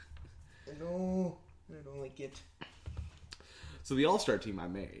 No, I don't like it. So the All-Star team I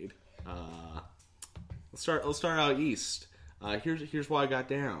made. Let's start out east. Here's what I got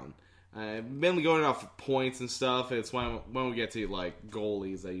down. I've mainly going off points and stuff. It's when we get to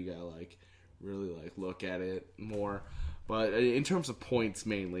goalies that you gotta really look at it more. But in terms of points,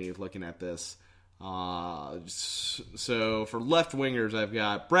 mainly looking at this. So for left wingers, I've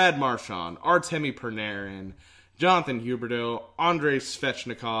got Brad Marchand, Artemi Panarin, Jonathan Huberdeau, Andrei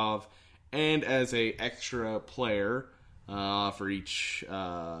Svechnikov, and as a extra player for each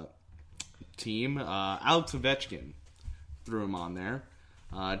team, Alex Ovechkin. Threw him on there.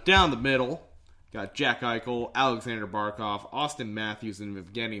 Down the middle, got Jack Eichel, Alexander Barkov, Austin Matthews, and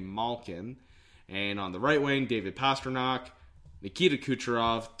Evgeny Malkin. And on the right wing, David Pastrnak, Nikita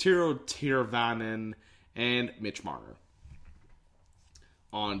Kucherov, Tiro Tirvanen, and Mitch Marner.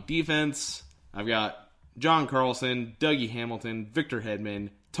 On defense, I've got John Carlson, Dougie Hamilton, Victor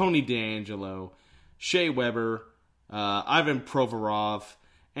Hedman, Tony DeAngelo, Shea Weber, Ivan Provorov,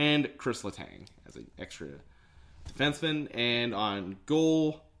 and Chris Letang as an extra defenseman. And on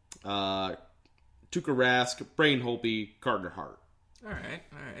goal, Tuukka Rask, Braden Holtby, Carter Hart. All right.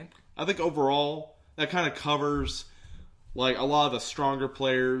 I think overall that kind of covers a lot of the stronger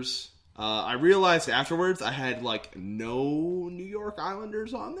players. I realized afterwards I had no New York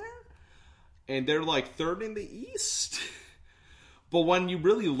Islanders on there, and they're third in the East. But when you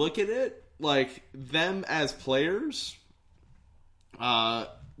really look at it, like, them as players,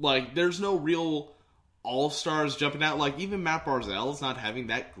 like, there's no real all-stars jumping out. Like, even Matt Barzal is not having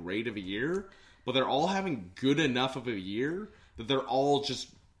that great of a year, but they're all having good enough of a year that they're all just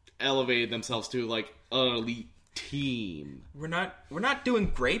elevated themselves to, like, an elite team. We're not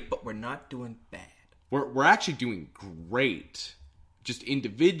doing great, but we're not doing bad. We're actually doing great, just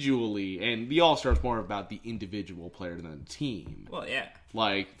individually, and the All-Star is more about the individual player than the team. Well, yeah.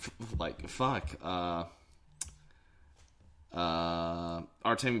 Fuck.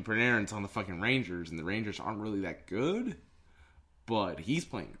 Artemi Panarin's on the fucking Rangers, and the Rangers aren't really that good, but he's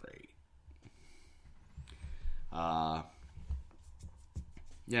playing great.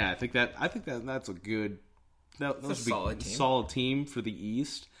 Yeah, I think that's a good. That's a solid team for the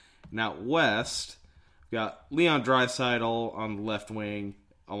East. Now West, we got Leon Draisaitl on the left wing,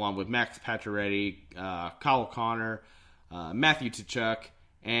 along with Max Pacioretty, Kyle Connor, Matthew Tkachuk,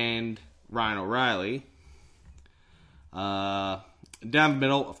 and Ryan O'Reilly. Down the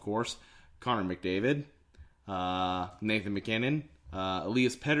middle, of course, Connor McDavid, Nathan MacKinnon,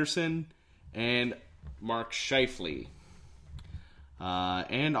 Elias Pettersson, and Mark Scheifele.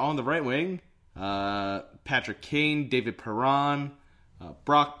 And on the right wing, Patrick Kane, David Perron,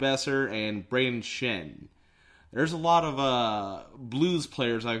 Brock Besser, and Braden Shen. There's a lot of Blues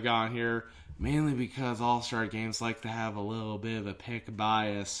players I've got here, mainly because All-Star games like to have a little bit of a pick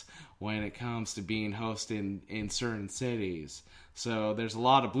bias when it comes to being hosted in certain cities. So there's a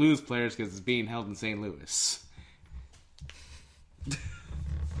lot of Blues players because it's being held in St. Louis.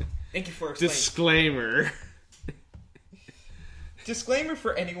 Thank you for explaining. Disclaimer. Disclaimer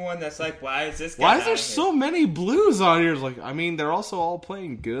for anyone that's like, why is this guy Why is there so many Blues on here? It's like, I mean, they're also all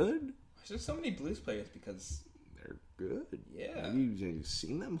playing good. There's so many Blues players because they're good. Yeah. Have you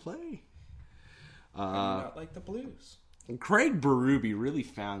seen them play? Not like the Blues. And Craig Berube really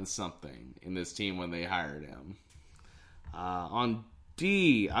found something in this team when they hired him. On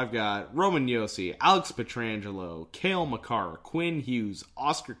D, I've got Roman Josi, Alex Pietrangelo, Cale Makar, Quinn Hughes,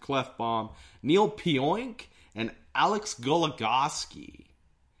 Oscar Klefbom, Neil Pionk, and Alex Goligoski.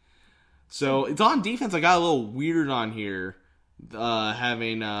 So it's on defense. I got a little weird on here,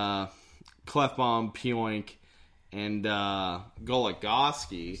 having Klefbom, Pionk, and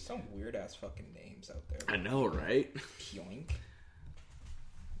Goligoski. Some weird ass fucking names out there. I know, right? Pionk.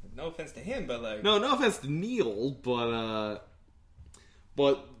 No offense to him, but like no offense to Neil, but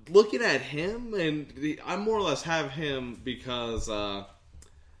looking at him, and I more or less have him because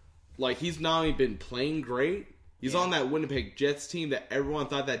like he's not only been playing great. He's on that Winnipeg Jets team that everyone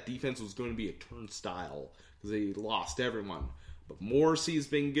thought that defense was going to be a turnstile because they lost everyone. But Morrissey's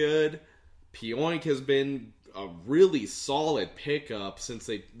been good. Pionk has been a really solid pickup since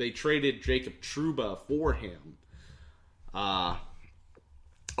they traded Jacob Trouba for him.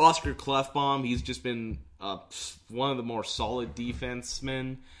 Oscar Klefbom, he's just been one of the more solid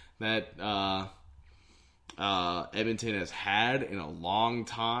defensemen that Edmonton has had in a long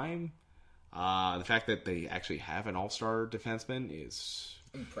time. The fact that they actually have an all-star defenseman is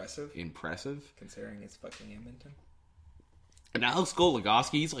impressive. Considering it's fucking Edmonton. And Alex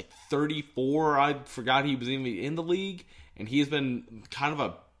Goligoski, he's like 34. I forgot he was even in the league. And he's been kind of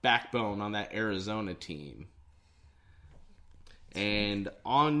a backbone on that Arizona team. And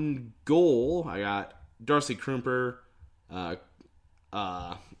on goal, I got Darcy Krumper,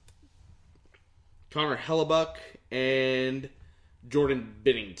 Connor Hellebuck, and Jordan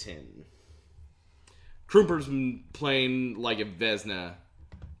Binnington. Krumper's been playing like a Vezina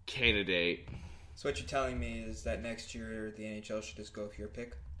candidate. So what you're telling me is that next year the NHL should just go with your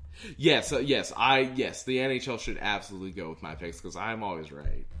pick? Yes, the NHL should absolutely go with my picks because I'm always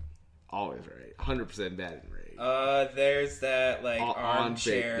right. 100% batting rate. There's that like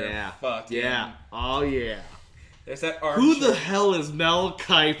armchair. Yeah. Fuck yeah. Oh yeah. There's that armchair. Who the hell is Mel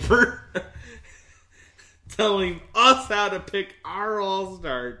Kiper telling us how to pick our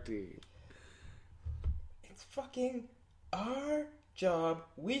all-star team? It's fucking our job.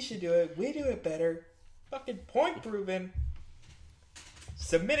 We should do it. We do it better. Fucking point proven.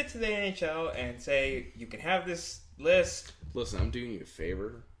 Submit it to the NHL and say you can have this list. Listen, I'm doing you a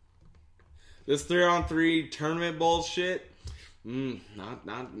favor. This 3-on-3 tournament bullshit,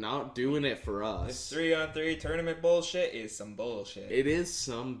 not doing it for us. This 3-on-3 tournament bullshit is some bullshit. It is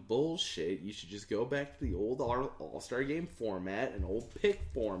some bullshit. You should just go back to the old All-Star Game format, an old pick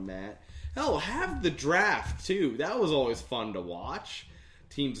format. Hell, have the draft, too. That was always fun to watch.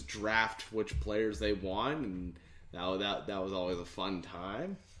 Teams draft which players they want, and that was always a fun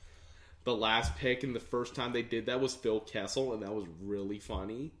time. The last pick and the first time they did that was Phil Kessel, and that was really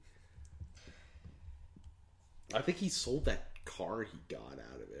funny. I think he sold that car he got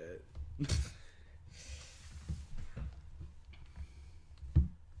out of it.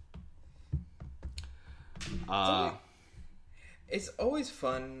 It's always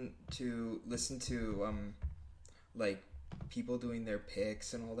fun to listen to like people doing their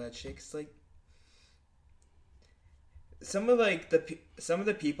picks and all that shit. 'Cause, like some of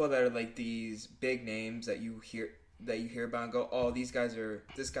the people that are like these big names that you hear about and go, oh, this guy's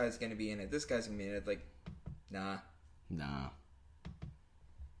gonna be in it, this guy's gonna be in it. Like, nah.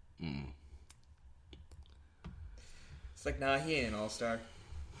 It's like, nah, he ain't an all-star.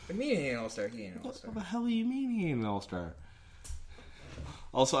 I mean, he ain't an all-star. He ain't an all-star. What the hell do you mean he ain't an all-star?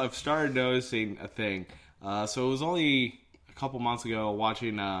 Also, I've started noticing a thing. So it was only a couple months ago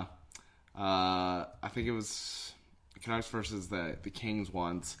watching, I think it was Canucks versus the Kings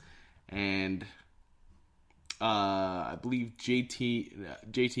once, and I believe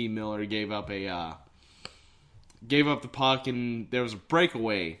JT Miller gave up the puck, and there was a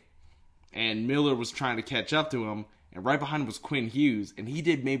breakaway, and Miller was trying to catch up to him, and right behind him was Quinn Hughes, and he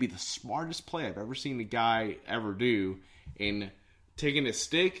did maybe the smartest play I've ever seen a guy ever do in taking his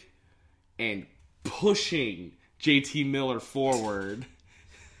stick and pushing JT Miller forward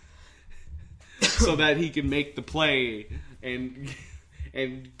so that he can make the play and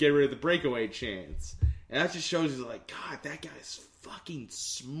get rid of the breakaway chance. And that just shows you, like, God, that guy's fucking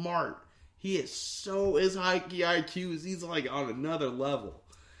smart. He is so, his IQ, he's like on another level.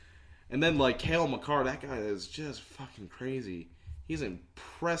 And then, like, Cale Makar, that guy is just fucking crazy. He's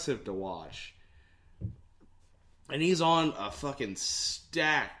impressive to watch. And he's on a fucking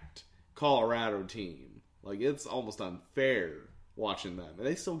stacked Colorado team. Like, it's almost unfair watching them. And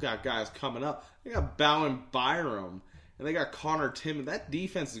they still got guys coming up. They got Bowen Byram. And they got Connor Timmins. That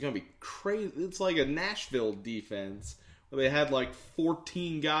defense is going to be crazy. It's like a Nashville defense where they had like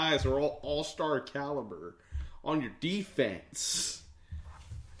 14 guys who are all all-star caliber on your defense.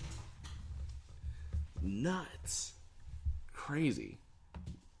 Nuts. Crazy.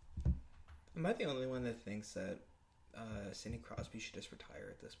 Am I the only one that thinks that Sidney Crosby should just retire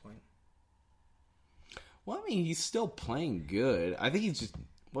at this point? Well, I mean, he's still playing good. I think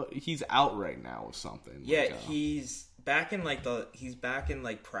he's out right now with something. Yeah, like, he's back in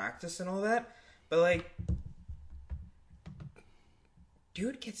practice and all that. But like,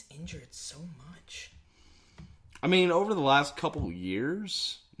 dude gets injured so much. I mean, over the last couple of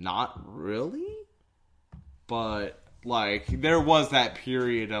years, not really. But like, there was that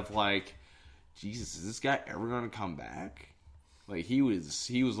period of like, Jesus, is this guy ever going to come back? Like, he was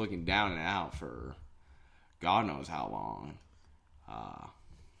looking down and out for God knows how long.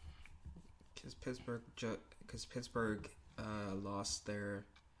 Because Pittsburgh lost their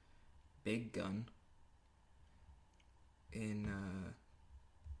big gun in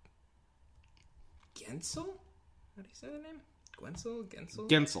Gensel? How do you say the name?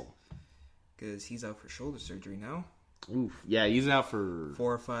 Gensel? Because he's out for shoulder surgery now. Oof. Yeah, he's out for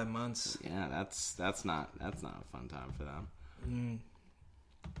 4 or 5 months. Yeah, that's not a fun time for them.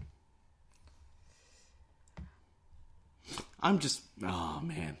 I'm just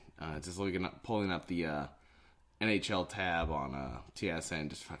just pulling up the NHL tab on TSN,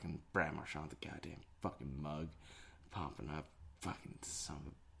 just fucking Brad Marchand, the goddamn fucking mug, popping up, fucking son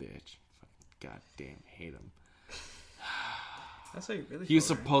of a bitch, fucking goddamn hate him. That's how you really. He was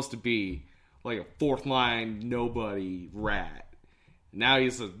supposed to be like a fourth line nobody rat. Now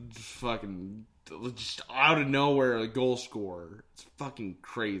he's a fucking just out of nowhere a goal scorer. It's fucking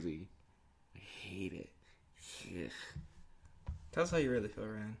crazy. I hate it. Ugh. Tell us how you really feel,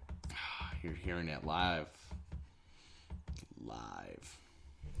 Ryan. You're hearing it live.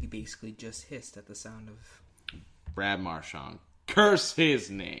 You basically just hissed at the sound of Brad Marchand. Curse his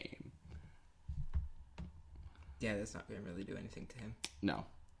name. Yeah, that's not going to really do anything to him. No.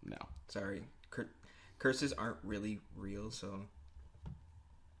 Sorry. Curses aren't really real, so...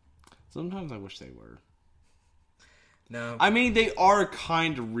 Sometimes I wish they were. No. I mean, they are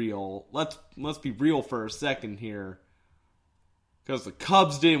kind of real. Let's be real for a second here. Because the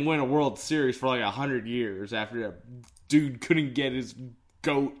Cubs didn't win a World Series for like 100 years after that dude couldn't get his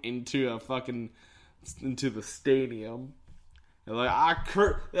goat into the stadium. They're like,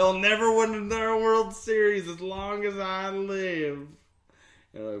 they'll never win another World Series as long as I live.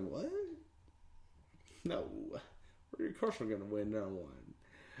 And I'm like, what? No. Of course we're going to win another one.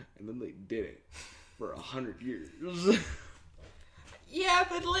 And then they did it for 100 years. Yeah,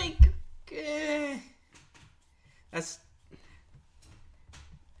 but like, that's...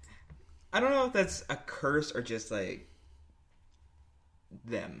 I don't know if that's a curse or just like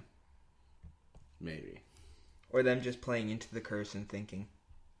them. Maybe. Or them just playing into the curse and thinking.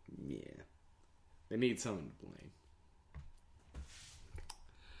 Yeah. They need someone to blame.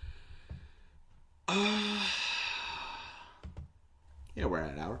 Yeah, we're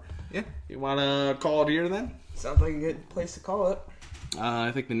at an hour. Yeah. You want to call it here then? Sounds like a good place to call it.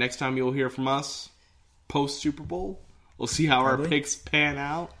 I think the next time you'll hear from us, post Super Bowl, we'll see how our picks pan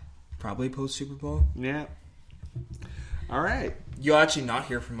out. Probably post Super Bowl. Yeah. All right. You'll actually not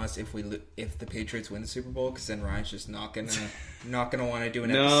hear from us if the Patriots win the Super Bowl, because then Ryan's just not gonna want to do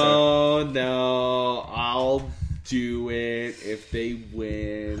an episode. No, I'll do it if they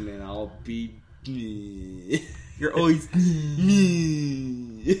win, and I'll be. You're always.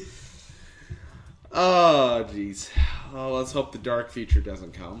 Oh, jeez. Oh, let's hope the dark future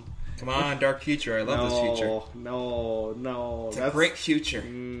doesn't come. Come on, dark future. I love this future. No. It's a great future.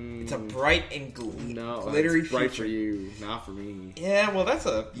 It's a bright and glittery future. Bright for you, not for me. Yeah, well, that's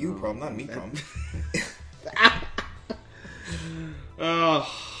a you problem, not a me problem.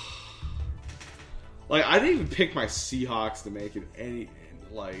 Like, I didn't even pick my Seahawks to make it any,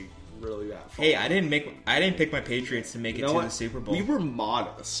 like, really that far. Hey, I didn't pick my Patriots to make it to the Super Bowl. We were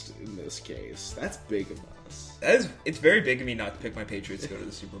modest in this case. That's big of us. It's very big of me not to pick my Patriots to go to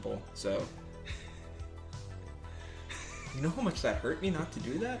the Super Bowl. So, you know how much that hurt me not to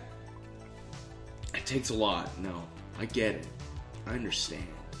do that? It takes a lot. No, I get it. I understand.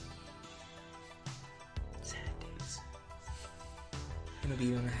 Sad days. It'll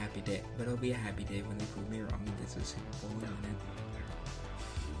be on a happy day, but it'll be a happy day when they prove me wrong and get to the Super Bowl and win it.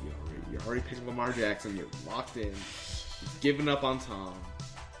 You already picked Lamar Jackson. You're locked in. You've given up on Tom.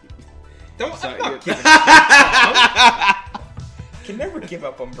 I'm not giving up on Tom. Can never give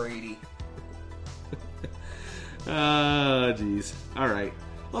up on Brady. Jeez. All right.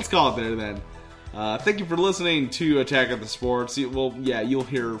 Let's call it there then. Thank you for listening to Attack of the Sports. You'll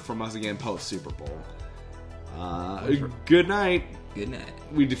hear from us again post Super Bowl. Good night. Good night.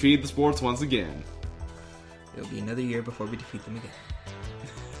 We defeated the sports once again. It'll be another year before we defeat them again.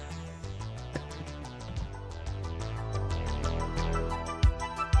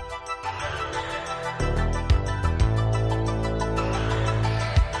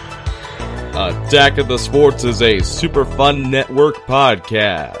 Attack of the Sports is a Super Fun Network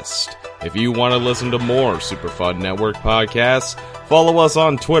podcast. If you want to listen to more Super Fun Network podcasts, follow us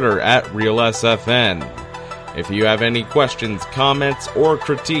on Twitter at RealSFN. If you have any questions, comments, or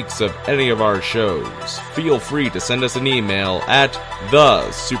critiques of any of our shows, feel free to send us an email at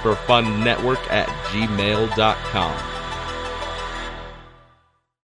thesuperfunnetwork@gmail.com.